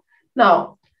scale.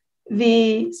 Now,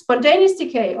 the spontaneous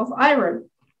decay of iron,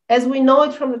 as we know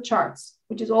it from the charts,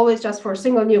 which is always just for a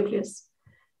single nucleus,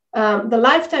 the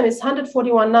lifetime is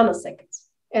 141 nanoseconds.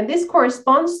 And this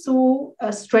corresponds to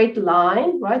a straight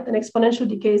line, right? An exponential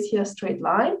decay is here, a straight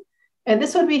line. And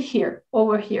this would be here,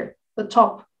 over here, the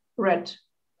top red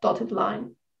dotted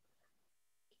line.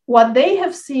 what they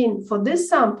have seen for this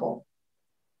sample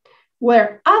were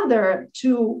other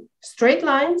two straight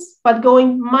lines, but going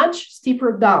much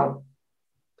steeper down.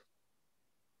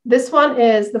 This one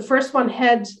is, the first one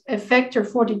had a factor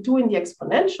 42 in the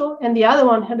exponential, and the other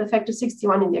one had a factor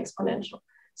 61 in the exponential.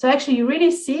 So actually you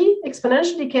really see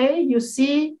exponential decay, you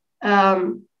see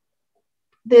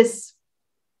this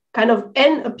kind of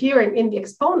n appearing in the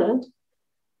exponent.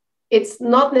 It's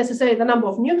not necessarily the number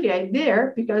of nuclei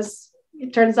there, because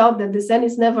it turns out that this n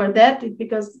is never that,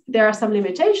 because there are some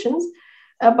limitations,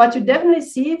 but you definitely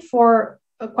see for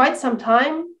quite some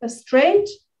time a straight,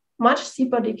 much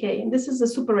steeper decay, and this is the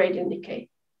superradiant decay.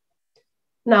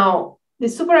 Now, the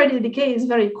superradiant decay is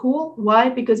very cool. Why?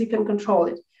 Because you can control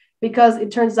it. Because it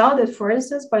turns out that, for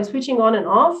instance, by switching on and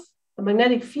off the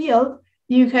magnetic field,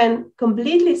 you can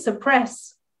completely suppress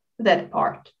that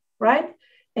part, right?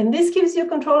 And this gives you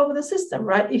control over the system,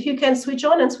 right? If you can switch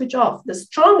on and switch off the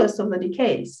strongest of the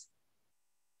decays,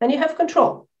 then you have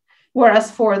control.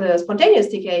 Whereas for the spontaneous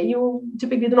decay, you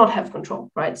typically do not have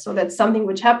control, right? So that's something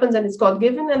which happens and it's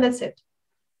God-given and that's it.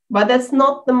 But that's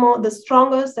not the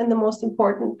strongest and the most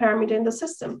important parameter in the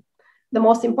system. The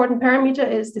most important parameter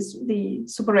is the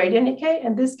superradiant decay,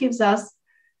 and this gives us,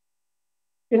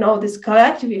 this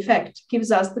collective effect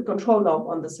gives us the control knob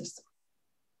on the system.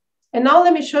 And now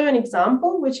let me show you an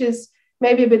example, which is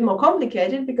maybe a bit more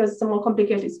complicated because it's a more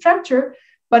complicated structure,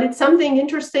 but it's something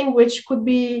interesting which could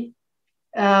be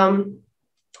put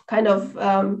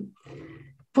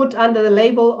under the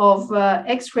label of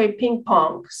X-ray ping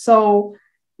pong. So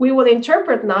we will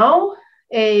interpret now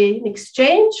an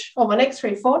exchange of an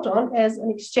X-ray photon as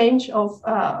an exchange of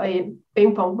a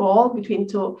ping pong ball between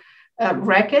two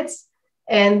rackets.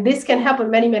 And this can happen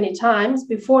many, many times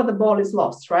before the ball is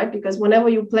lost, right? Because whenever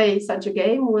you play such a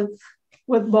game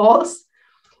with balls,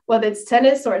 whether it's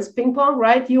tennis or it's ping pong,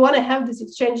 right? You want to have this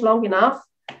exchange long enough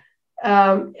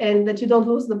and that you don't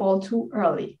lose the ball too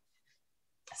early.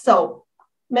 So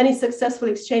many successful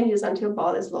exchanges until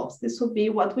ball is lost. This would be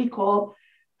what we call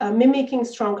mimicking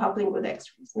strong coupling with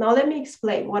X-rays. Now let me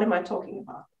explain, what am I talking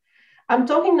about? I'm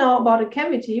talking now about a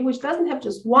cavity which doesn't have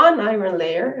just one iron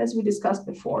layer, as we discussed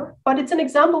before, but it's an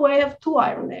example where I have two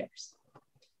iron layers.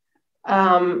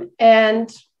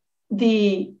 And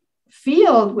the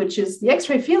field, which is the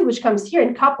X-ray field, which comes here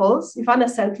and couples, if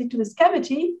unascendly, to this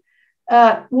cavity,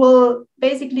 will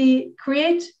basically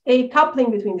create a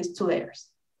coupling between these two layers.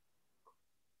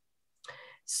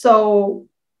 So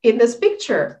in this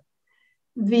picture,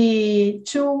 the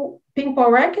two ping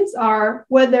pong rackets are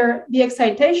whether the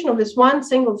excitation of this one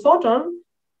single photon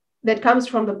that comes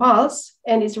from the pulse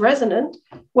and is resonant,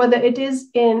 whether it is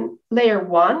in layer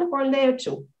 1 or layer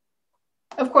 2.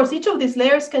 Of course, each of these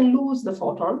layers can lose the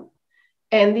photon,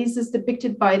 and this is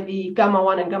depicted by the gamma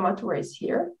 1 and gamma 2 rays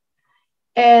here.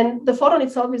 And the photon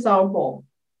itself is our ball.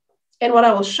 And what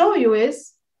I will show you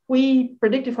is, we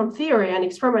predicted from theory, and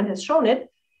experiment has shown it,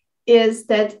 is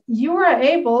that you are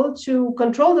able to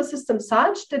control the system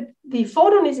such that the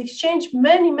photon is exchanged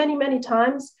many, many, many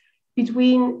times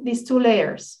between these two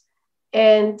layers.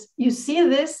 And you see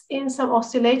this in some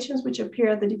oscillations which appear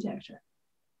at the detector.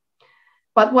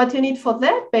 But what you need for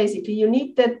that, basically, you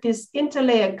need that this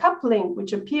interlayer coupling,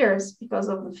 which appears because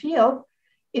of the field,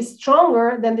 is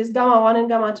stronger than this gamma 1 and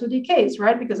gamma 2 decays,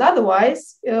 right? Because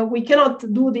otherwise, we cannot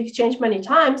do the exchange many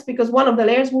times because one of the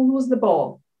layers will lose the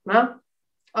ball. Huh?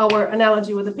 Our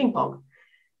analogy with the ping pong.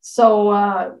 So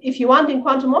if you want in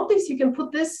quantum optics, you can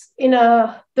put this in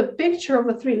the picture of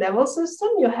a 3-level system.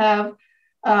 You have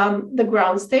the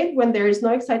ground state when there is no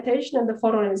excitation and the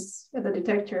photon is at the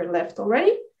detector left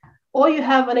already, or you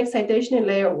have an excitation in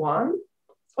layer 1,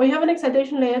 or you have an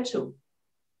excitation in layer 2.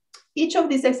 Each of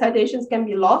these excitations can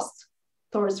be lost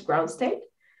towards ground state.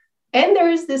 And there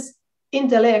is this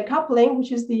interlayer coupling,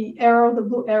 which is the arrow, the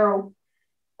blue arrow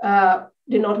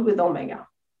denoted with omega.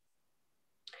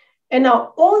 And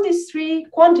now all these three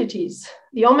quantities,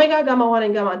 the omega, gamma 1,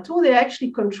 and gamma 2, they're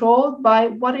actually controlled by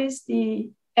what is the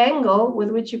angle with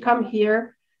which you come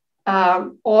here,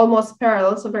 almost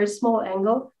parallel, so very small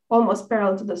angle, almost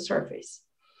parallel to the surface.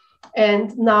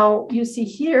 And now you see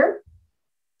here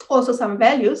also some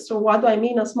values. So what do I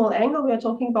mean a small angle? We are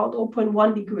talking about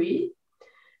 0.1 degree.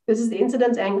 This is the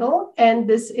incidence angle. And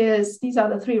these are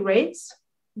the three rates,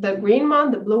 the green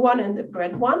one, the blue one, and the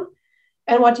red one.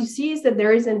 And what you see is that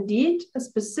there is indeed a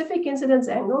specific incidence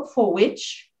angle for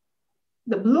which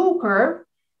the blue curve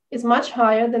is much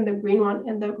higher than the green one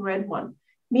and the red one.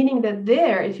 Meaning that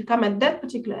there, if you come at that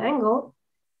particular angle,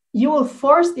 you will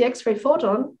force the X-ray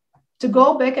photon to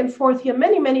go back and forth here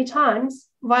many, many times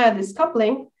via this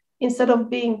coupling instead of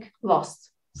being lost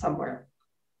somewhere.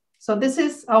 So this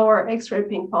is our X-ray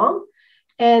ping pong.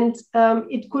 And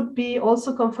it could be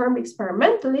also confirmed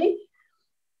experimentally.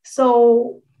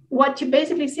 So what you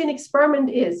basically see in experiment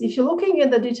is, if you're looking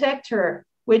at the detector,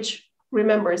 which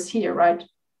remember is here, right?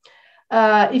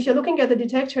 If you're looking at the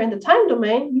detector in the time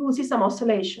domain, you will see some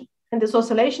oscillation. And this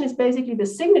oscillation is basically the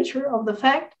signature of the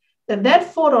fact that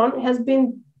that photon has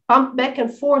been bumped back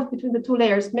and forth between the two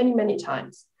layers many, many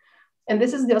times. And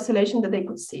this is the oscillation that they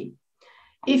could see.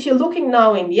 If you're looking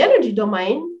now in the energy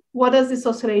domain, what does this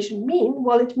oscillation mean?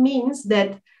 Well, it means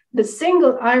that the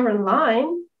single iron line,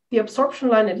 the absorption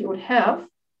line that you would have,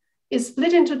 is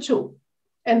split into two.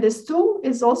 And this two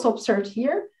is also observed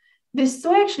here. This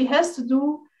two actually has to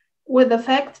do with the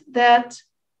fact that,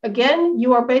 again,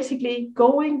 you are basically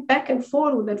going back and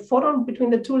forth with that photon between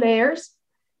the two layers,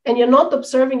 and you're not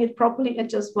observing it properly at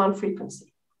just one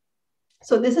frequency.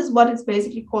 So this is what is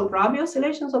basically called Rabi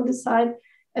oscillations on this side,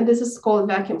 and this is called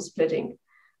vacuum splitting.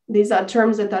 These are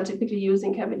terms that are typically used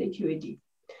in cavity QED.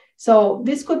 So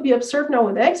this could be observed now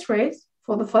with X-rays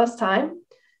for the first time,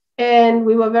 and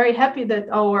we were very happy that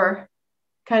our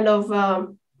kind of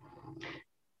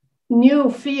new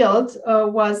field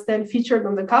was then featured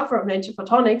on the cover of Nature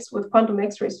Photonics with quantum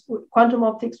X-rays, quantum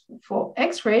optics for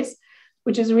X-rays,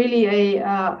 which is really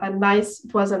a nice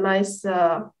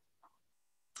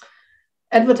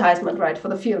advertisement, right, for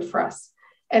the field for us.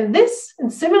 And this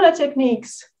and similar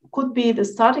techniques could be the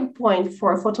starting point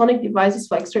for photonic devices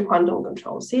for X-ray quantum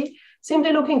control. See,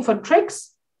 simply looking for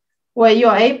tricks where you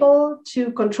are able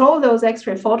to control those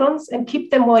X-ray photons and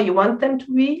keep them where you want them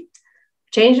to be,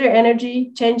 change their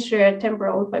energy, change their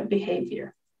temporal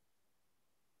behavior.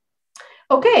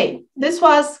 Okay, this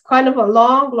was kind of a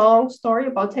long story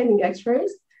about taming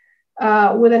X-rays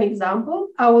with an example.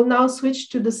 I will now switch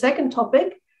to the second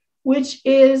topic, which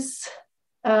is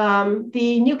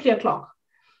the nuclear clock.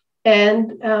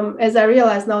 And as I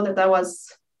realized now that I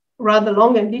was rather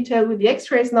long and detailed with the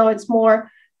X-rays, now it's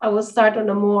more, I will start on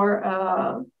a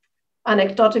more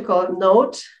anecdotal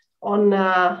note on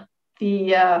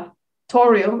the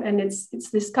thorium and its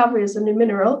discovery as a new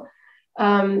mineral,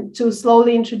 to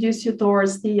slowly introduce you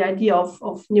towards the idea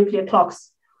of nuclear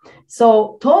clocks.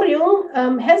 So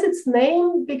thorium has its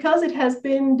name because it has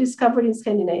been discovered in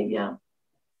Scandinavia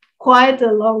quite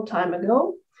a long time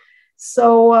ago.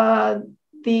 So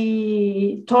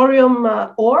the thorium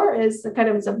ore is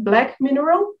it's a black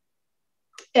mineral,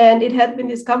 and it had been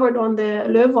discovered on the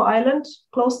Løvo Island,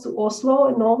 close to Oslo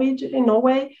in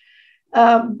Norway,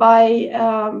 by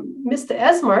Mr.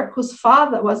 Esmark, whose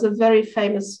father was a very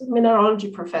famous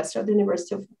mineralogy professor at the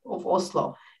University of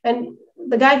Oslo. And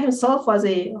the guy himself was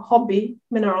a hobby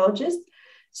mineralogist.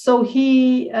 So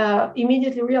he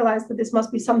immediately realized that this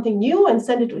must be something new and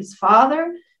sent it to his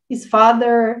father. His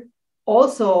father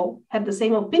also had the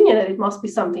same opinion that it must be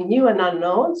something new and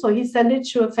unknown. So he sent it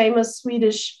to a famous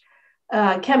Swedish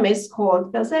chemist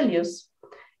called Berzelius.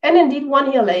 And indeed,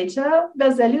 1 year later,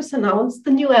 Berzelius announced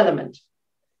the new element,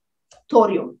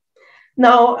 thorium.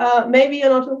 Now, maybe you're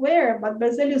not aware, but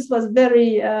Berzelius was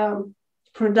very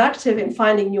productive in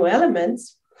finding new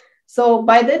elements. So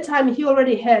by that time, he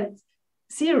already had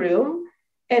cerium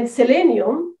and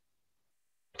selenium.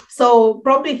 So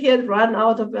probably he had run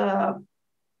out of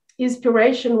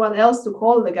inspiration what else to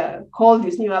call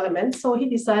these new elements. So he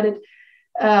decided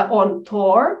on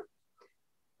Thor,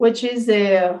 which is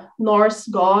a Norse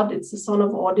god. It's the son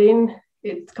of Odin.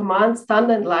 It commands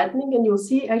thunder and lightning. And you'll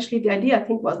see actually the idea, I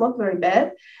think, was not very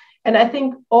bad. And I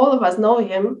think all of us know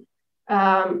him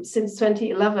since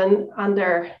 2011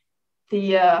 under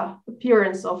the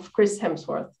appearance of Chris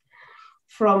Hemsworth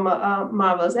from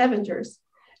Marvel's Avengers.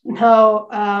 Now,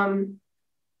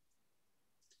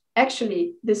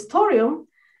 actually, this thorium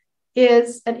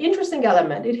is an interesting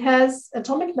element. It has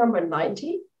atomic number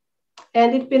 90.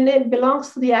 And it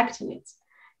belongs to the actinides.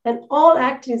 And all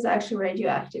actinides are actually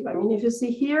radioactive. I mean, if you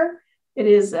see here, it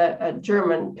is a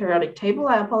German periodic table,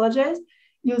 I apologize.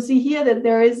 You'll see here that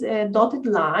there is a dotted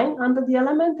line under the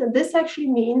element, and this actually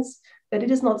means that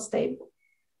it is not stable,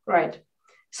 right?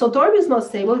 So thorium is not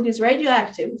stable, it is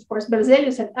radioactive. Of course,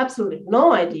 Berzelius had absolutely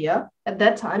no idea at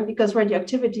that time because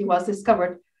radioactivity was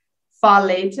discovered far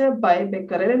later by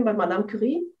Becquerel and by Madame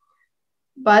Curie.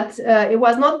 But it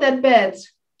was not that bad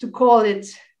to call it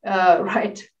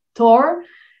Thor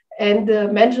and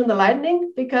mention the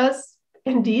lightning, because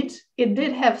indeed it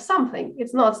did have something.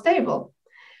 It's not stable.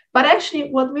 But actually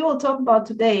what we will talk about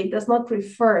today does not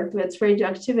refer to its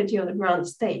radioactivity or the ground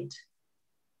state.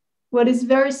 What is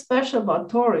very special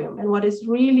about thorium and what is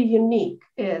really unique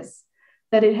is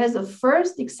that it has a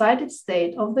first excited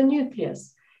state of the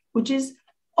nucleus, which is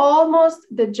almost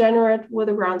degenerate with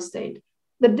the ground state.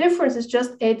 The difference is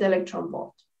just 8 electron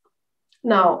volt.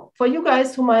 Now, for you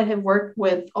guys who might have worked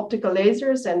with optical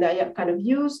lasers and are kind of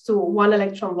used to 1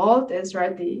 electron volt is,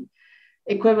 right, the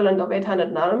equivalent of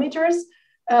 800 nanometers,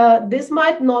 this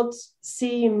might not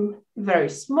seem very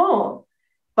small,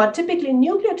 but typically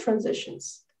nuclear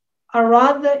transitions are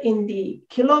rather in the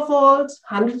kilovolts,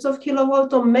 hundreds of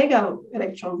kilovolt or mega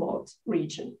electron volt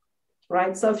region,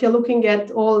 right? So if you're looking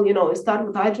at all, you know, start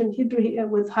with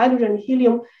hydrogen,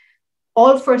 helium,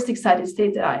 all first excited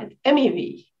states are at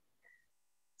MeV.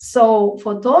 So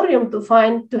for thorium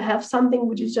to have something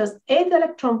which is just 8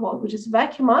 electron volt, which is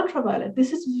vacuum ultraviolet,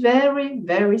 this is very,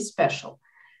 very special.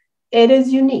 It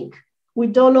is unique. We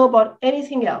don't know about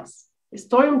anything else. It's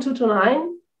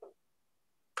thorium-229,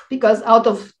 because out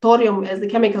of thorium as the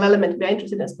chemical element, we are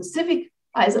interested in a specific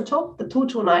isotope, the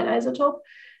 229 isotope.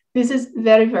 This is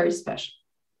very, very special.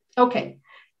 Okay,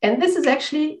 and this is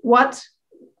actually what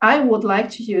I would like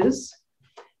to use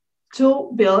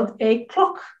to build a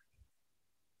clock.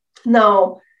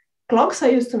 Now, clocks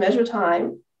are used to measure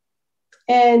time,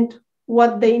 and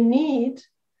what they need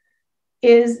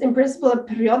is, in principle, a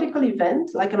periodical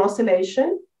event, like an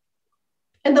oscillation,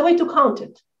 and the way to count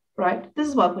it, right? This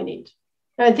is what we need.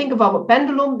 And I think about a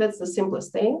pendulum, that's the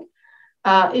simplest thing.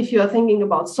 If you are thinking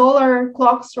about solar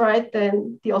clocks, right,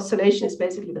 then the oscillation is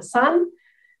basically the sun.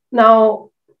 Now,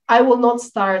 I will not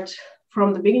start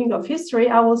from the beginning of history.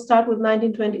 I will start with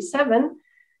 1927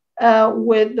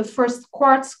 with the first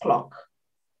quartz clock.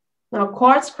 Now,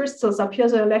 quartz crystals are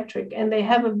piezoelectric, and they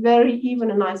have a very even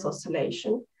and nice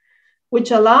oscillation, which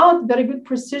allowed very good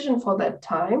precision for that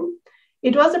time.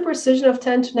 It was a precision of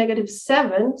 10 to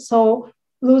 -7, so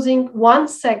losing 1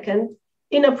 second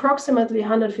in approximately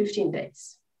 115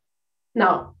 days.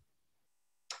 Now,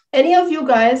 any of you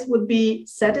guys would be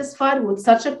satisfied with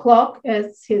such a clock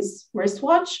as his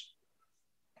wristwatch?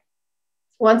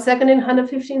 1 second in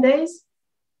 115 days?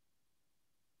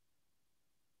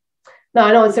 Now,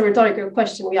 I know it's a rhetorical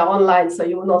question. We are online, so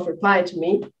you will not reply to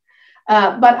me.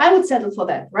 But I would settle for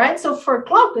that, right? So for a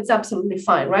clock, it's absolutely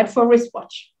fine, right? For a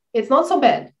wristwatch, it's not so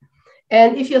bad.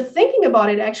 And if you're thinking about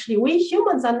it, actually, we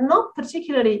humans are not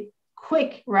particularly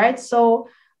quick, right? So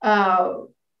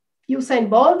Usain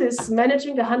Bolt is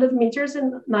managing 100 meters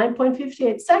in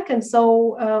 9.58 seconds.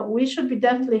 So we should be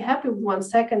definitely happy with 1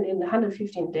 second in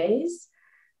 115 days.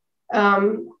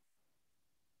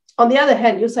 On the other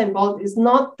hand, Usain Bolt is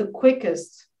not the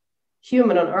quickest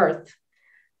human on Earth.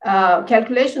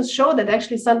 Calculations show that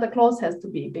actually Santa Claus has to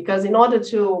be, because in order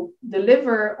to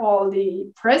deliver all the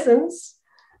presents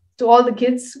to all the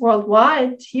kids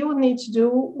worldwide, he would need to do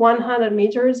 100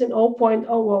 meters in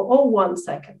 0.0001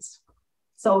 seconds.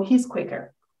 So he's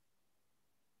quicker.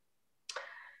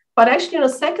 But actually, on a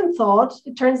second thought,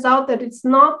 it turns out that it's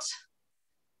not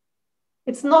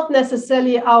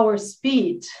necessarily our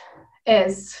speed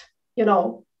as, you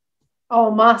know,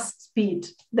 our mass speed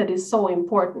that is so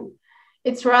important.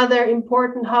 It's rather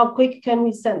important how quick can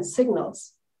we send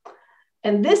signals.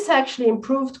 And this actually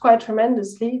improved quite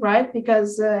tremendously, right?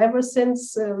 Because ever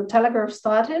since the telegraph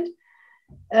started,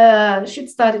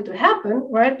 shit started to happen,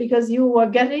 right? Because you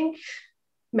were getting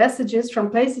messages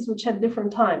from places which had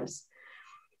different times.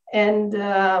 And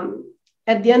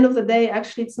at the end of the day,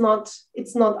 actually, it's not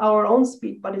our own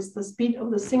speed, but it's the speed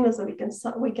of the signals that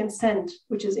we can send,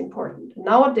 which is important.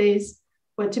 Nowadays,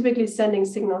 we're typically sending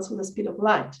signals with the speed of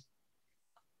light.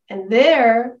 And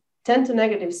there, 10 to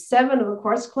 -7 of a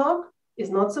quartz clock is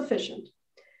not sufficient.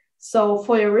 So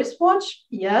for your wristwatch,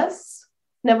 yes.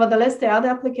 Nevertheless, there are other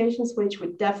applications which we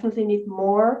definitely need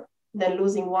more than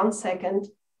losing 1 second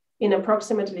in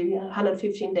approximately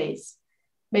 115 days.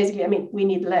 Basically, I mean, we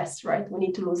need less, right? We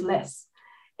need to lose less.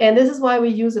 And this is why we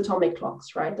use atomic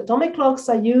clocks, right? Atomic clocks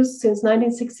are used since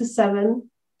 1967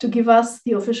 to give us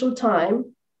the official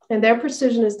time. And their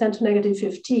precision is 10 to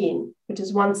 -15, which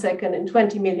is 1 second in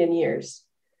 20 million years.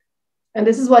 And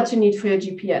this is what you need for your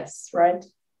GPS, right?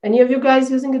 Any of you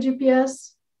guys using a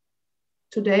GPS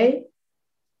today?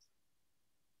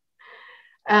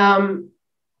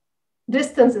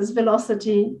 Distance is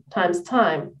velocity times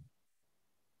time.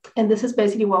 And this is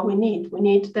basically what we need. We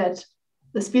need that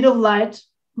the speed of light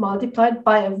multiplied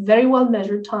by a very well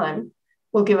measured time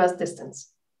will give us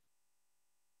distance.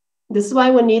 This is why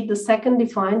we need the second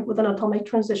defined with an atomic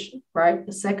transition, right?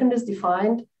 The second is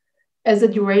defined as a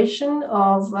duration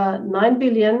of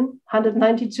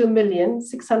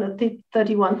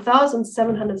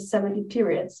 9,192,631,770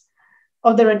 periods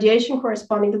of the radiation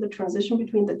corresponding to the transition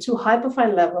between the two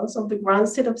hyperfine levels of the ground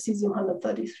state of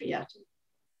cesium-133 atom.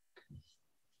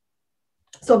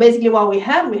 So basically what we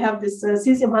have this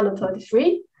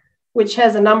cesium-133, which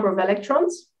has a number of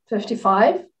electrons,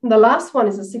 55. And the last one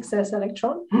is a 6s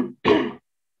electron.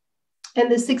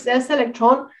 And the 6s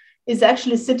electron is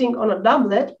actually sitting on a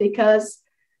doublet because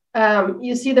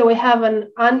you see that we have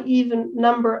an uneven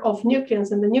number of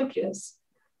nucleons in the nucleus.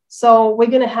 So we're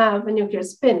going to have a nuclear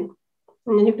spin.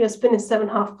 And the nuclear spin is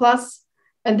 7.5 plus.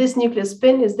 And this nuclear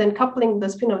spin is then coupling the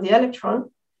spin of the electron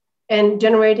and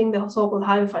generating the so-called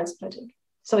hyperfine splitting.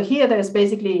 So here there's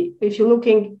basically, if you're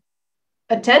looking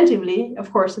attentively,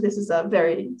 of course, this is a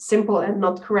very simple and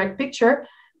not correct picture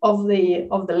of the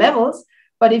levels.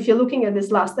 But if you're looking at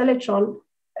this last electron,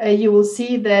 you will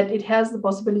see that it has the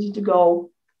possibility to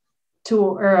go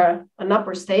to an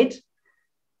upper state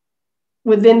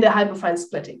within the hyperfine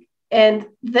splitting. And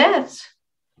that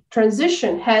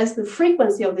transition has the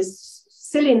frequency of this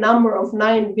silly number of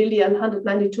 9 billion,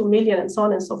 192 million, and so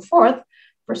on and so forth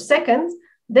per second.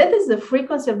 That is the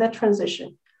frequency of that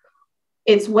transition.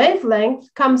 Its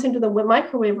wavelength comes into the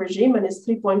microwave regime and is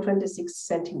 3.26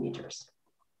 centimeters.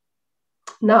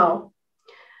 Now,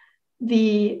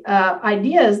 the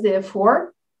idea is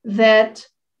therefore that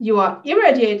you are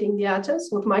irradiating the atoms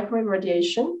with microwave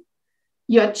radiation.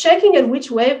 You are checking at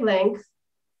which wavelength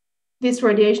this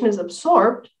radiation is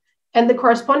absorbed, and the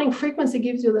corresponding frequency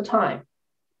gives you the time,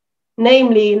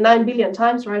 namely 9 billion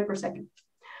times right per second.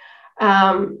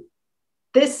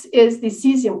 This is the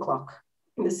cesium clock.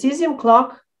 And the cesium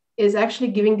clock is actually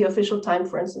giving the official time,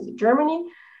 for instance, in Germany.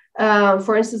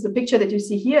 For instance, the picture that you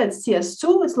see here, it's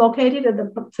CS2. It's located at the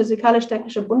Physikalische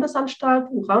Technische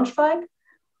Bundesanstalt in Braunschweig.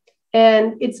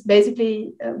 And it's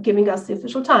basically giving us the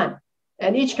official time.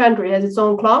 And each country has its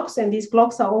own clocks. And these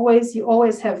clocks are always, you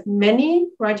always have many,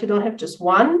 right? You don't have just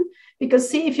one. Because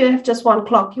see, if you have just one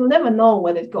clock, you'll never know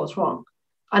when it goes wrong.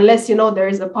 Unless, you know, there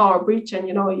is a power breach and,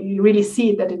 you know, you really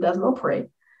see that it doesn't operate.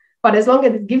 But as long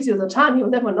as it gives you the time, you'll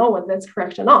never know whether that's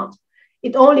correct or not.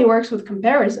 It only works with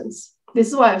comparisons. This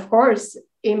is why, of course,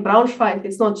 in Braunschweig,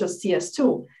 it's not just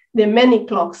CS2. There are many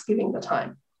clocks giving the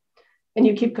time. And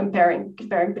you keep comparing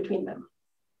between them.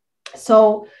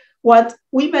 So what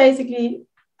we basically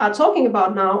are talking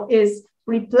about now is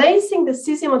replacing the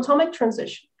cesium atomic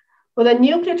transition with a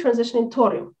nuclear transition in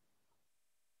thorium.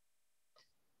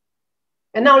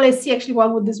 And now let's see actually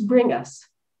what would this bring us.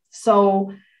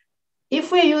 So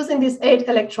if we're using this 8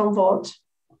 electron volt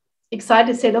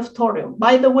excited state of thorium,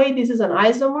 by the way, this is an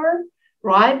isomer,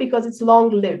 right? Because it's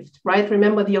long-lived, right?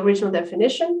 Remember the original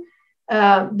definition.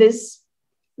 This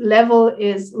level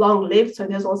is long-lived, so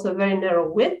it has also a very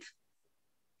narrow width.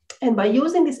 And by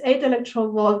using this 8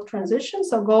 electron volt transition,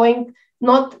 so going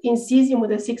not in cesium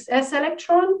with a 6s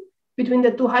electron between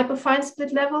the two hyperfine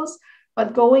split levels,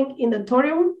 but going in the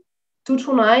thorium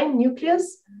 229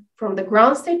 nucleus from the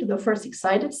ground state to the first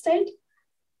excited state,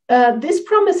 this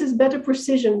promises better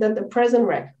precision than the present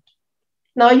record.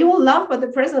 Now you will laugh, but the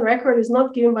present record is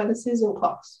not given by the cesium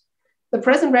clocks. The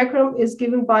present record is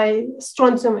given by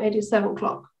strontium-87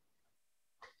 clock.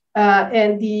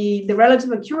 And the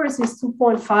relative accuracy is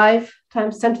 2.5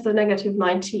 times 10 to the negative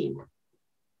 19.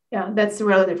 Yeah, that's the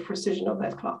relative precision of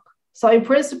that clock. So in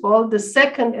principle, the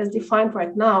second as defined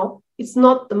right now, it's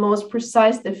not the most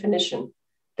precise definition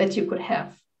that you could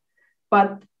have.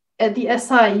 But at the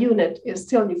SI unit is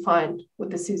still defined with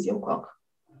the cesium clock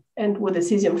and with the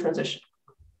cesium transition.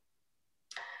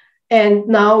 And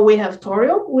now we have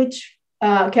thorium, which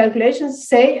calculations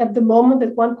say at the moment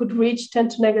that one could reach 10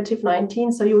 to negative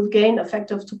 19, so you would gain a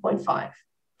factor of 2.5.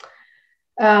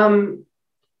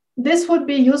 This would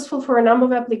be useful for a number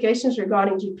of applications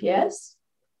regarding GPS.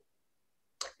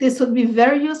 This would be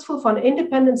very useful for an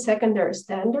independent secondary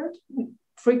standard,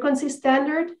 frequency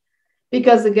standard,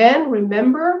 because again,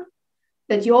 remember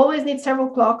that you always need several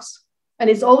clocks, and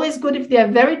it's always good if they are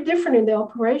very different in their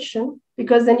operation,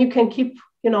 because then you can keep,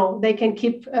 you know, they can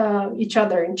keep each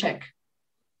other in check.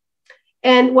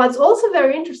 And what's also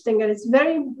very interesting, and it's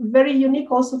very, very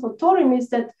unique also for thorium, is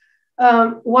that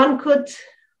one could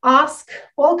ask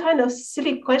all kinds of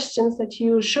silly questions that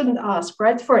you shouldn't ask,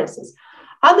 right? For instance,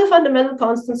 are the fundamental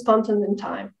constants constant in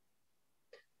time?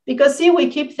 Because see, we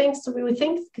keep things, we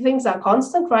think things are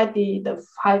constant, right? The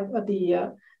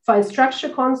fine structure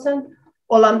constant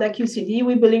or lambda QCD,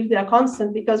 we believe they are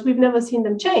constant because we've never seen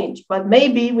them change. But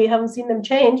maybe we haven't seen them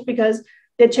change because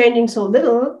they're changing so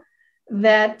little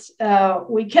that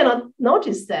we cannot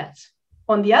notice that.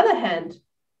 On the other hand,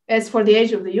 as for the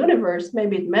age of the universe,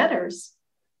 maybe it matters.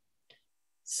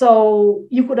 So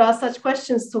you could ask such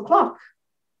questions to a clock,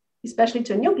 especially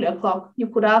to a nuclear clock. You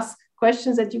could ask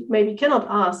questions that you maybe cannot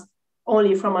ask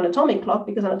only from an atomic clock,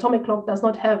 because an atomic clock does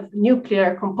not have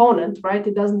nuclear component, right?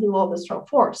 It doesn't involve a strong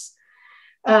force.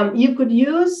 You could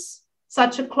use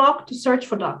such a clock to search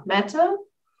for dark matter.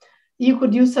 You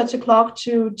could use such a clock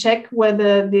to check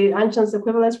whether the Einstein's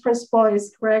equivalence principle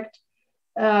is correct.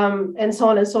 and so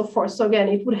on and so forth. So again,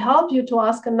 it would help you to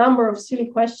ask a number of silly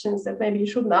questions that maybe you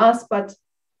shouldn't ask, but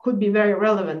could be very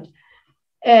relevant.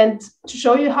 And to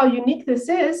show you how unique this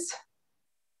is,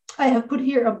 I have put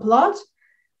here a plot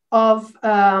of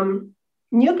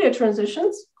nuclear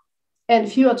transitions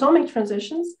and few atomic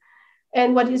transitions.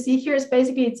 And what you see here is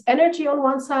basically its energy on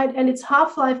one side and its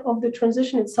half-life of the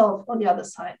transition itself on the other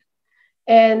side.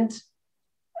 And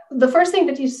the first thing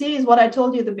that you see is what I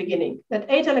told you at the beginning, that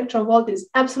 8 electron volt is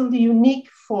absolutely unique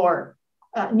for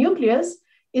nucleus,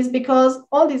 is because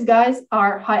all these guys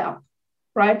are high up,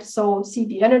 right? So see,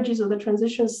 the energies of the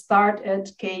transitions start at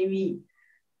keV,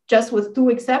 just with 2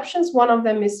 exceptions. One of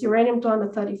them is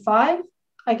uranium-235.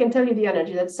 I can tell you the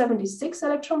energy, that's 76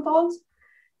 electron volts,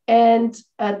 and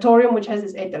thorium, which has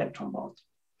this 8 electron volt.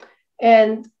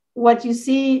 And what you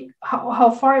see,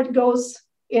 how far it goes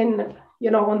in,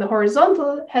 on the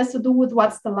horizontal has to do with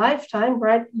what's the lifetime,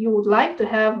 right? You would like to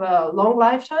have a long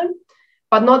lifetime,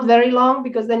 but not very long,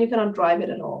 because then you cannot drive it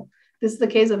at all. This is the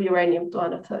case of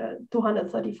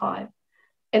uranium-235.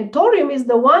 And thorium is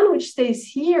the one which stays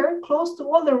here close to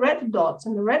all the red dots.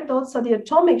 And the red dots are the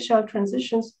atomic shell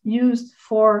transitions used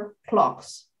for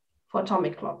clocks, for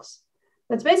atomic clocks.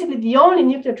 That's basically the only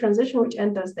nuclear transition which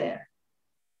enters there.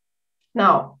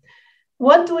 Now,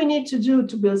 what do we need to do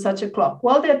to build such a clock?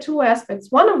 Well, there are 2 aspects.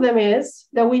 One of them is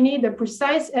that we need the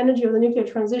precise energy of the nuclear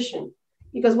transition.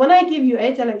 Because when I give you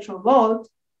 8 electron volt,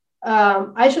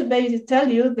 I should maybe tell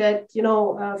you that,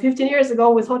 15 years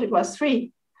ago, we thought it was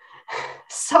 3.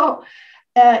 So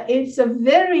it's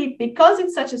because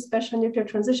it's such a special nuclear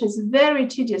transition, it's very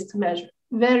tedious to measure,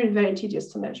 very, very tedious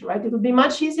to measure, right? It would be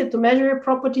much easier to measure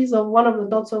properties of one of the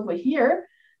dots over here,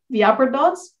 the upper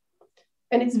dots.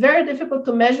 And it's very difficult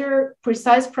to measure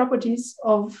precise properties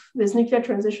of this nuclear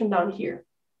transition down here.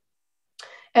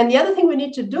 And the other thing we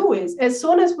need to do is, as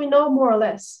soon as we know more or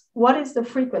less what is the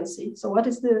frequency, so what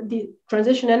is the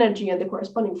transition energy and the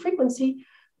corresponding frequency,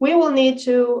 we will need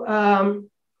to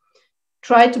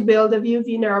try to build a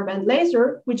VUV narrowband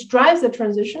laser, which drives the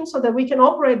transition so that we can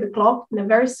operate the clock in a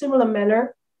very similar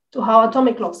manner to how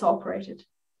atomic clocks are operated,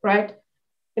 right?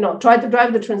 Try to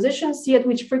drive the transition, see at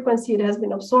which frequency it has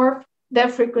been absorbed.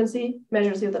 That frequency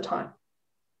measures you the time.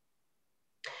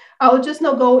 I will just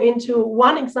now go into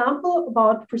one example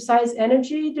about precise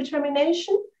energy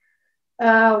determination.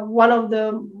 One of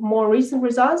the more recent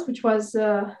results, which was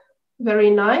very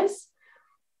nice.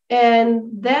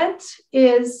 And that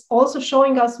is also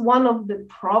showing us one of the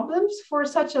problems for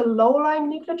such a low-lying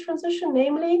nuclear transition,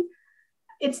 namely,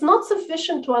 it's not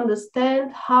sufficient to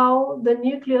understand how the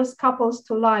nucleus couples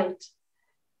to light.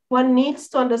 One needs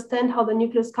to understand how the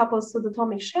nucleus couples to the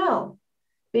atomic shell,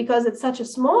 because it's such a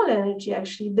small energy,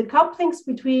 actually. The couplings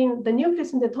between the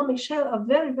nucleus and the atomic shell are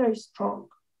very, very strong.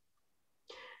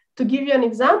 To give you an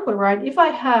example, right, if I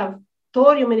have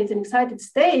thorium in its excited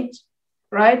state,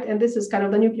 right, and this is kind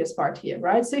of the nucleus part here,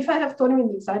 right? So if I have thorium in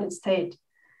the excited state,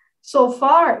 so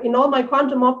far in all my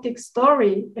quantum optics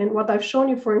story and what I've shown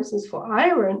you, for instance, for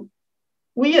iron,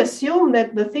 we assume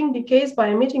that the thing decays by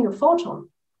emitting a photon.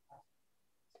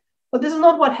 But this is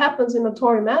not what happens in a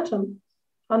thorium atom,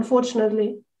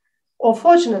 unfortunately, or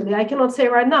fortunately, I cannot say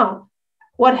right now.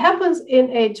 What happens in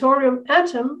a thorium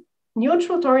atom,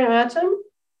 neutral thorium atom,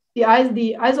 the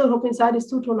isotope inside is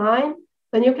 229,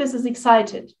 the nucleus is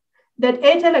excited. That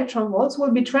 8 electron volts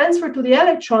will be transferred to the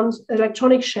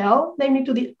electronic shell, namely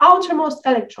to the outermost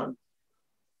electron,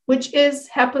 which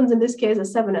happens in this case a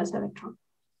 7s electron.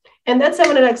 And that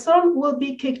 7 electron will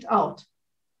be kicked out.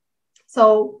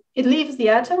 So it leaves the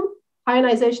atom,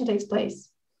 ionization takes place.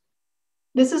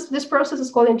 This process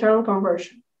is called internal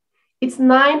conversion. It's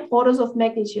 9 orders of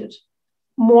magnitude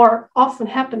more often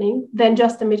happening than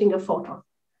just emitting a photon.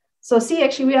 So see,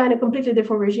 actually, we are in a completely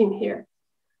different regime here.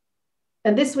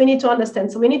 And this we need to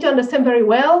understand. So we need to understand very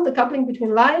well the coupling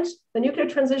between light, the nuclear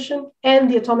transition, and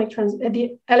the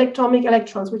atomic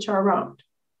electrons which are around.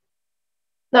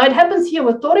 Now it happens here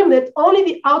with thorium that only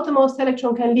the outermost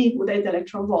electron can leave with 8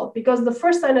 electron volt because the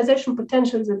first ionization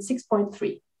potential is at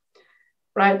 6.3,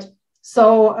 right?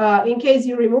 So in case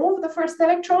you remove the first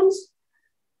electrons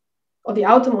or the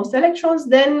outermost electrons,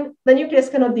 then the nucleus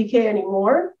cannot decay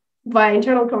anymore by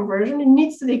internal conversion. It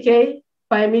needs to decay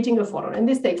by emitting a photon, and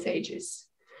this takes ages.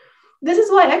 This is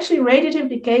why actually radiative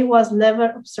decay was never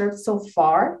observed so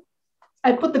far.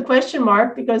 I put the question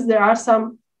mark because there are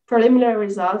some preliminary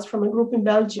results from a group in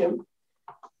Belgium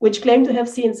which claim to have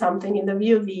seen something in the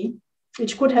VUV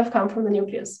which could have come from the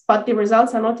nucleus, but the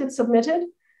results are not yet submitted.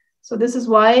 So this is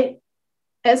why,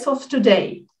 as of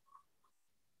today,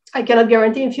 I cannot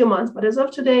guarantee in a few months, but as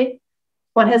of today,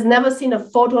 one has never seen a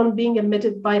photon being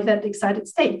emitted by that excited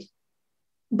state.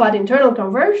 But internal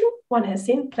conversion, one has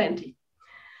seen plenty.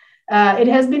 It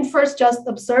has been first just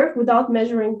observed without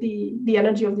measuring the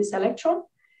energy of this electron.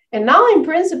 And now in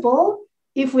principle,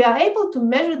 if we are able to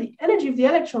measure the energy of the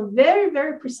electron very,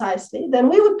 very precisely, then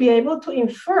we would be able to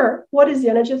infer what is the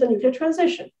energy of the nuclear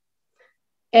transition.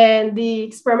 And the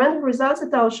experimental results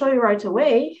that I'll show you right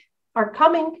away are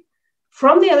coming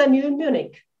from the LMU in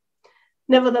Munich.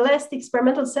 Nevertheless, the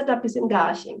experimental setup is in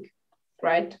Garching,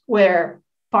 right, where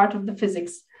part of the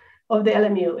physics of the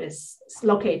LMU is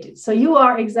located. So you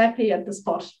are exactly at the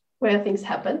spot where things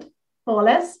happened, more or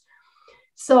less.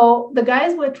 So the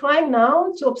guys were trying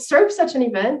now to observe such an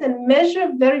event and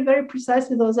measure very, very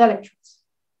precisely those electrons.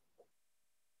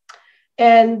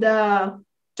 And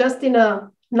just in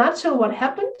a nutshell, what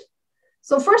happened?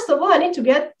 So first of all, I need to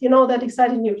get, that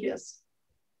excited nucleus.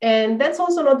 And that's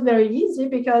also not very easy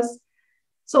because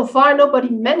so far nobody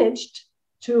managed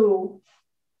to,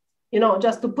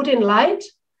 just to put in light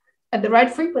at the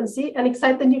right frequency and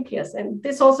excite the nucleus. And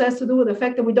this also has to do with the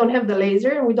fact that we don't have the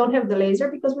laser, and we don't have the laser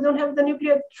because we don't have the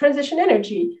nuclear transition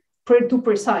energy too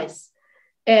precise.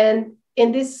 And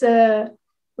in this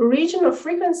region of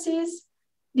frequencies,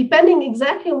 depending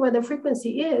exactly on where the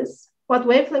frequency is, what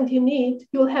wavelength you need,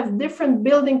 you'll have different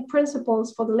building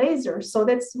principles for the laser. So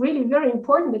that's really very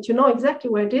important that you know exactly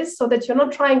where it is so that you're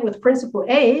not trying with principle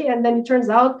A, and then it turns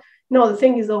out, the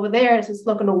thing is over there, so it's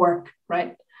not gonna work,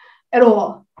 right, at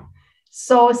all.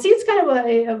 So see, it's kind of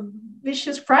a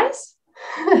vicious price,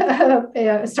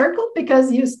 a circle,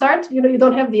 because you start, you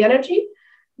don't have the energy,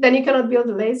 then you cannot build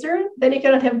a laser, then you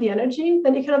cannot have the energy,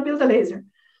 then you cannot build a laser,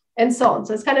 and so on.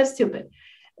 So it's kind of stupid.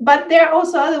 But there are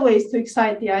also other ways to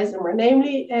excite the isomer,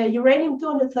 namely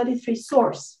uranium-233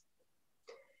 source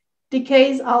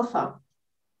decays alpha.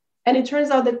 And it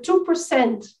turns out that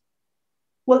 2%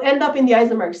 will end up in the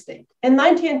isomeric state, and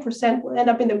 98% will end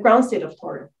up in the ground state of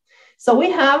thorium. So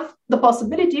we have the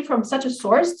possibility from such a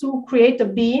source to create a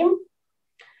beam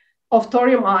of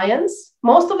thorium ions,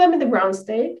 most of them in the ground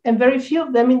state and very few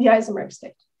of them in the isomeric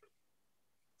state.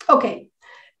 Okay,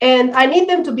 and I need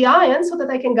them to be ions so that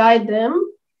I can guide them.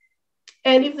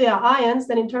 And if they are ions,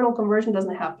 then internal conversion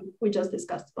doesn't happen. We just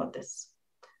discussed about this.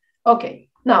 Okay,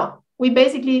 now we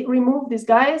basically remove these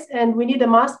guys and we need a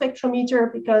mass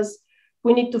spectrometer because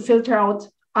we need to filter out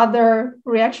other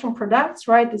reaction products,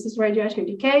 right? This is radioactive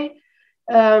decay.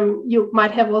 You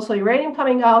might have also uranium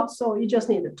coming out. So you just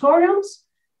need the thoriums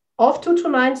of 2 to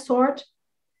 9 sort.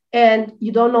 And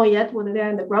you don't know yet whether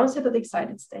they're in the ground state or the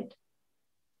excited state.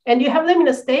 And you have them in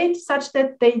a state such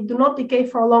that they do not decay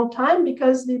for a long time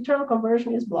because the internal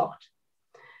conversion is blocked.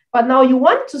 But now you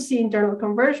want to see internal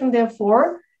conversion,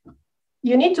 therefore,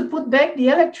 you need to put back the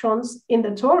electrons in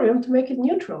the thorium to make it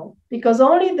neutral, because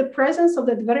only the presence of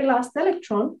that very last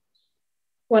electron,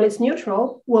 when it's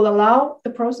neutral, will allow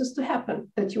the process to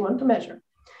happen that you want to measure.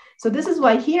 So this is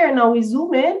why here now we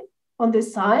zoom in on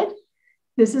this side.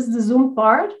 This is the zoom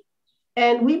part.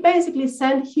 And we basically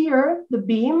send here the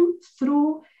beam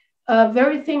through a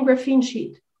very thin graphene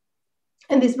sheet.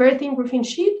 And this very thin graphene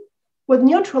sheet would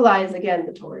neutralize again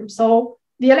the thorium. So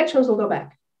the electrons will go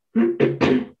back.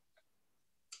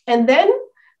 And then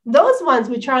those ones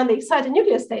which are in the excited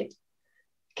nuclear state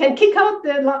can kick out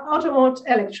the outermost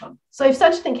electron. So if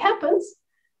such a thing happens,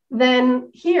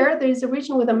 then here there is a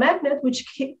region with a magnet which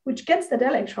gets that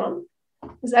electron.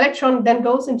 This electron then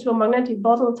goes into a magnetic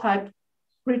bottle type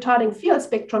retarding field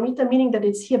spectrometer, meaning that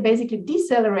it's here basically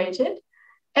decelerated.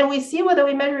 And we see whether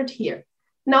we measure it here.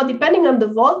 Now, depending on the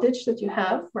voltage that you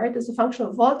have, right, as a function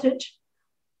of voltage,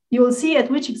 you will see at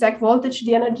which exact voltage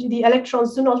the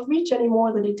electrons do not reach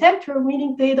anymore the detector,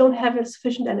 meaning they don't have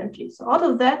sufficient energy. So out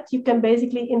of that, you can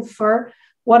basically infer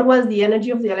what was the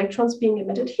energy of the electrons being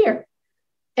emitted here.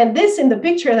 And this in the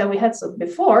picture that we had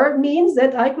before means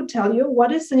that I could tell you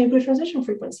what is the nuclear transition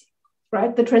frequency,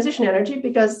 right? The transition energy,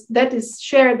 because that is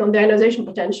shared on the ionization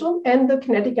potential and the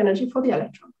kinetic energy for the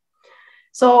electron.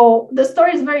 So the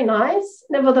story is very nice.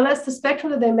 Nevertheless, the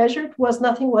spectrum that they measured was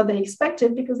nothing what they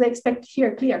expected, because they expect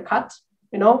here clear cut.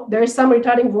 There is some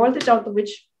retarding voltage out of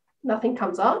which nothing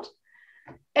comes out.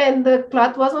 And the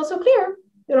plot was also clear.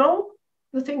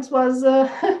 The things was,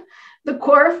 the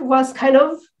curve was kind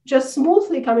of just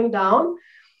smoothly coming down.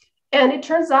 And it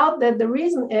turns out that the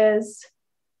reason is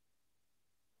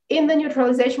in the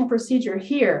neutralization procedure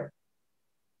here,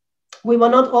 we were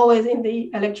not always in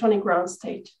the electronic ground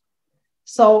state.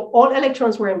 So all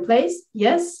electrons were in place,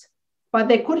 yes, but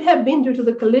they could have been due to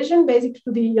the collision, basically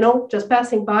to the, just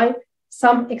passing by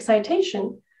some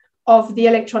excitation of the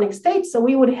electronic state. So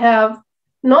we would have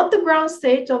not the ground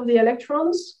state of the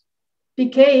electrons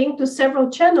decaying to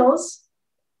several channels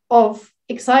of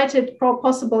excited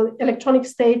possible electronic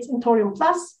states in thorium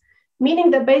plus,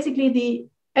 meaning that basically the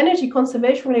energy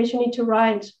conservation relation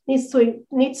needs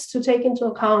to take into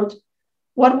account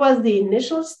what was the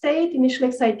initial state, initial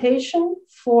excitation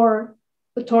for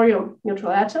the thorium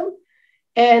neutral atom,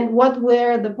 and what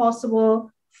were the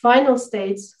possible final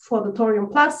states for the thorium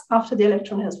plus after the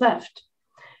electron has left.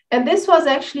 And this was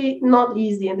actually not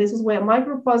easy, and this is where my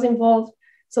group was involved.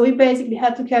 So we basically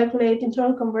had to calculate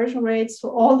internal conversion rates for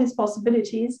all these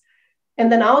possibilities, and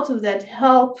then out of that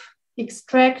help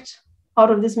extract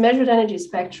out of this measured energy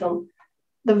spectrum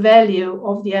the value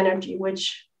of the energy,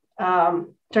 which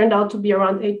turned out to be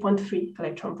around 8.3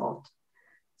 electron volt.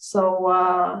 So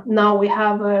now we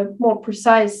have a more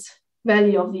precise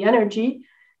value of the energy,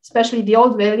 especially the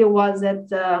old value was at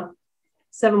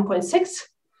 7.6,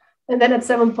 and then at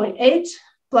 7.8,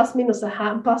 plus minus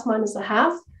a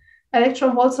half,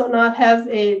 electron volts so now have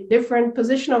a different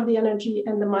position of the energy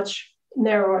and a much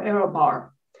narrower error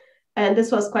bar. And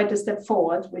this was quite a step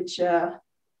forward, which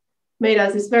made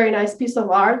us this very nice piece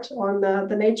of art on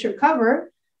the Nature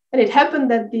cover. And it happened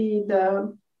that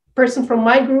the person from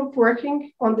my group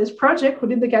working on this project who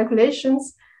did the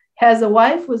calculations has a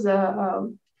wife who's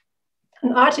an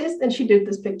artist, and she did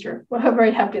this picture. We're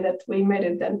very happy that we made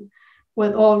it then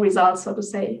with all results, so to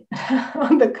say,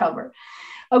 on the cover.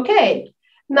 Okay,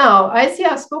 now I see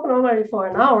I've spoken already for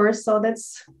an hour, so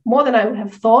that's more than I would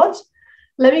have thought.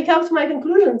 Let me come to my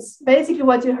conclusions. Basically,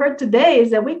 what you heard today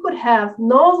is that we could have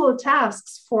novel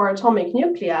tasks for atomic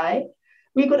nuclei.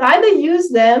 We could either use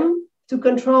them to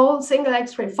control single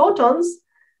X-ray photons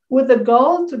with the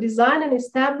goal to design and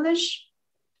establish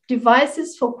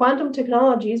devices for quantum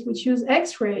technologies which use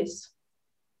X-rays.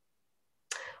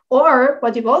 Or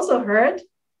what you've also heard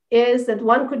is that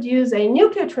one could use a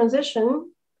nuclear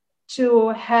transition to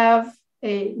have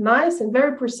a nice and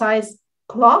very precise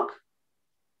clock,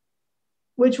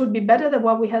 which would be better than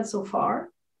what we had so far,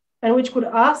 and which could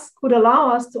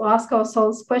allow us to ask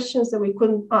ourselves questions that we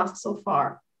couldn't ask so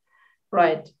far,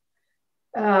 right?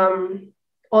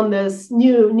 On this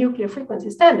new nuclear frequency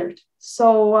standard.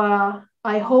 So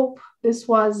I hope this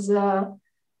was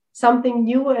something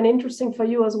new and interesting for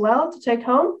you as well to take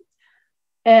home.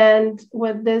 And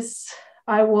with this,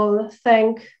 I will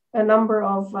thank a number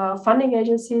of funding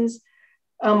agencies,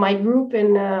 my group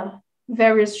in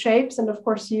various shapes, and of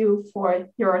course you for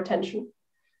your attention.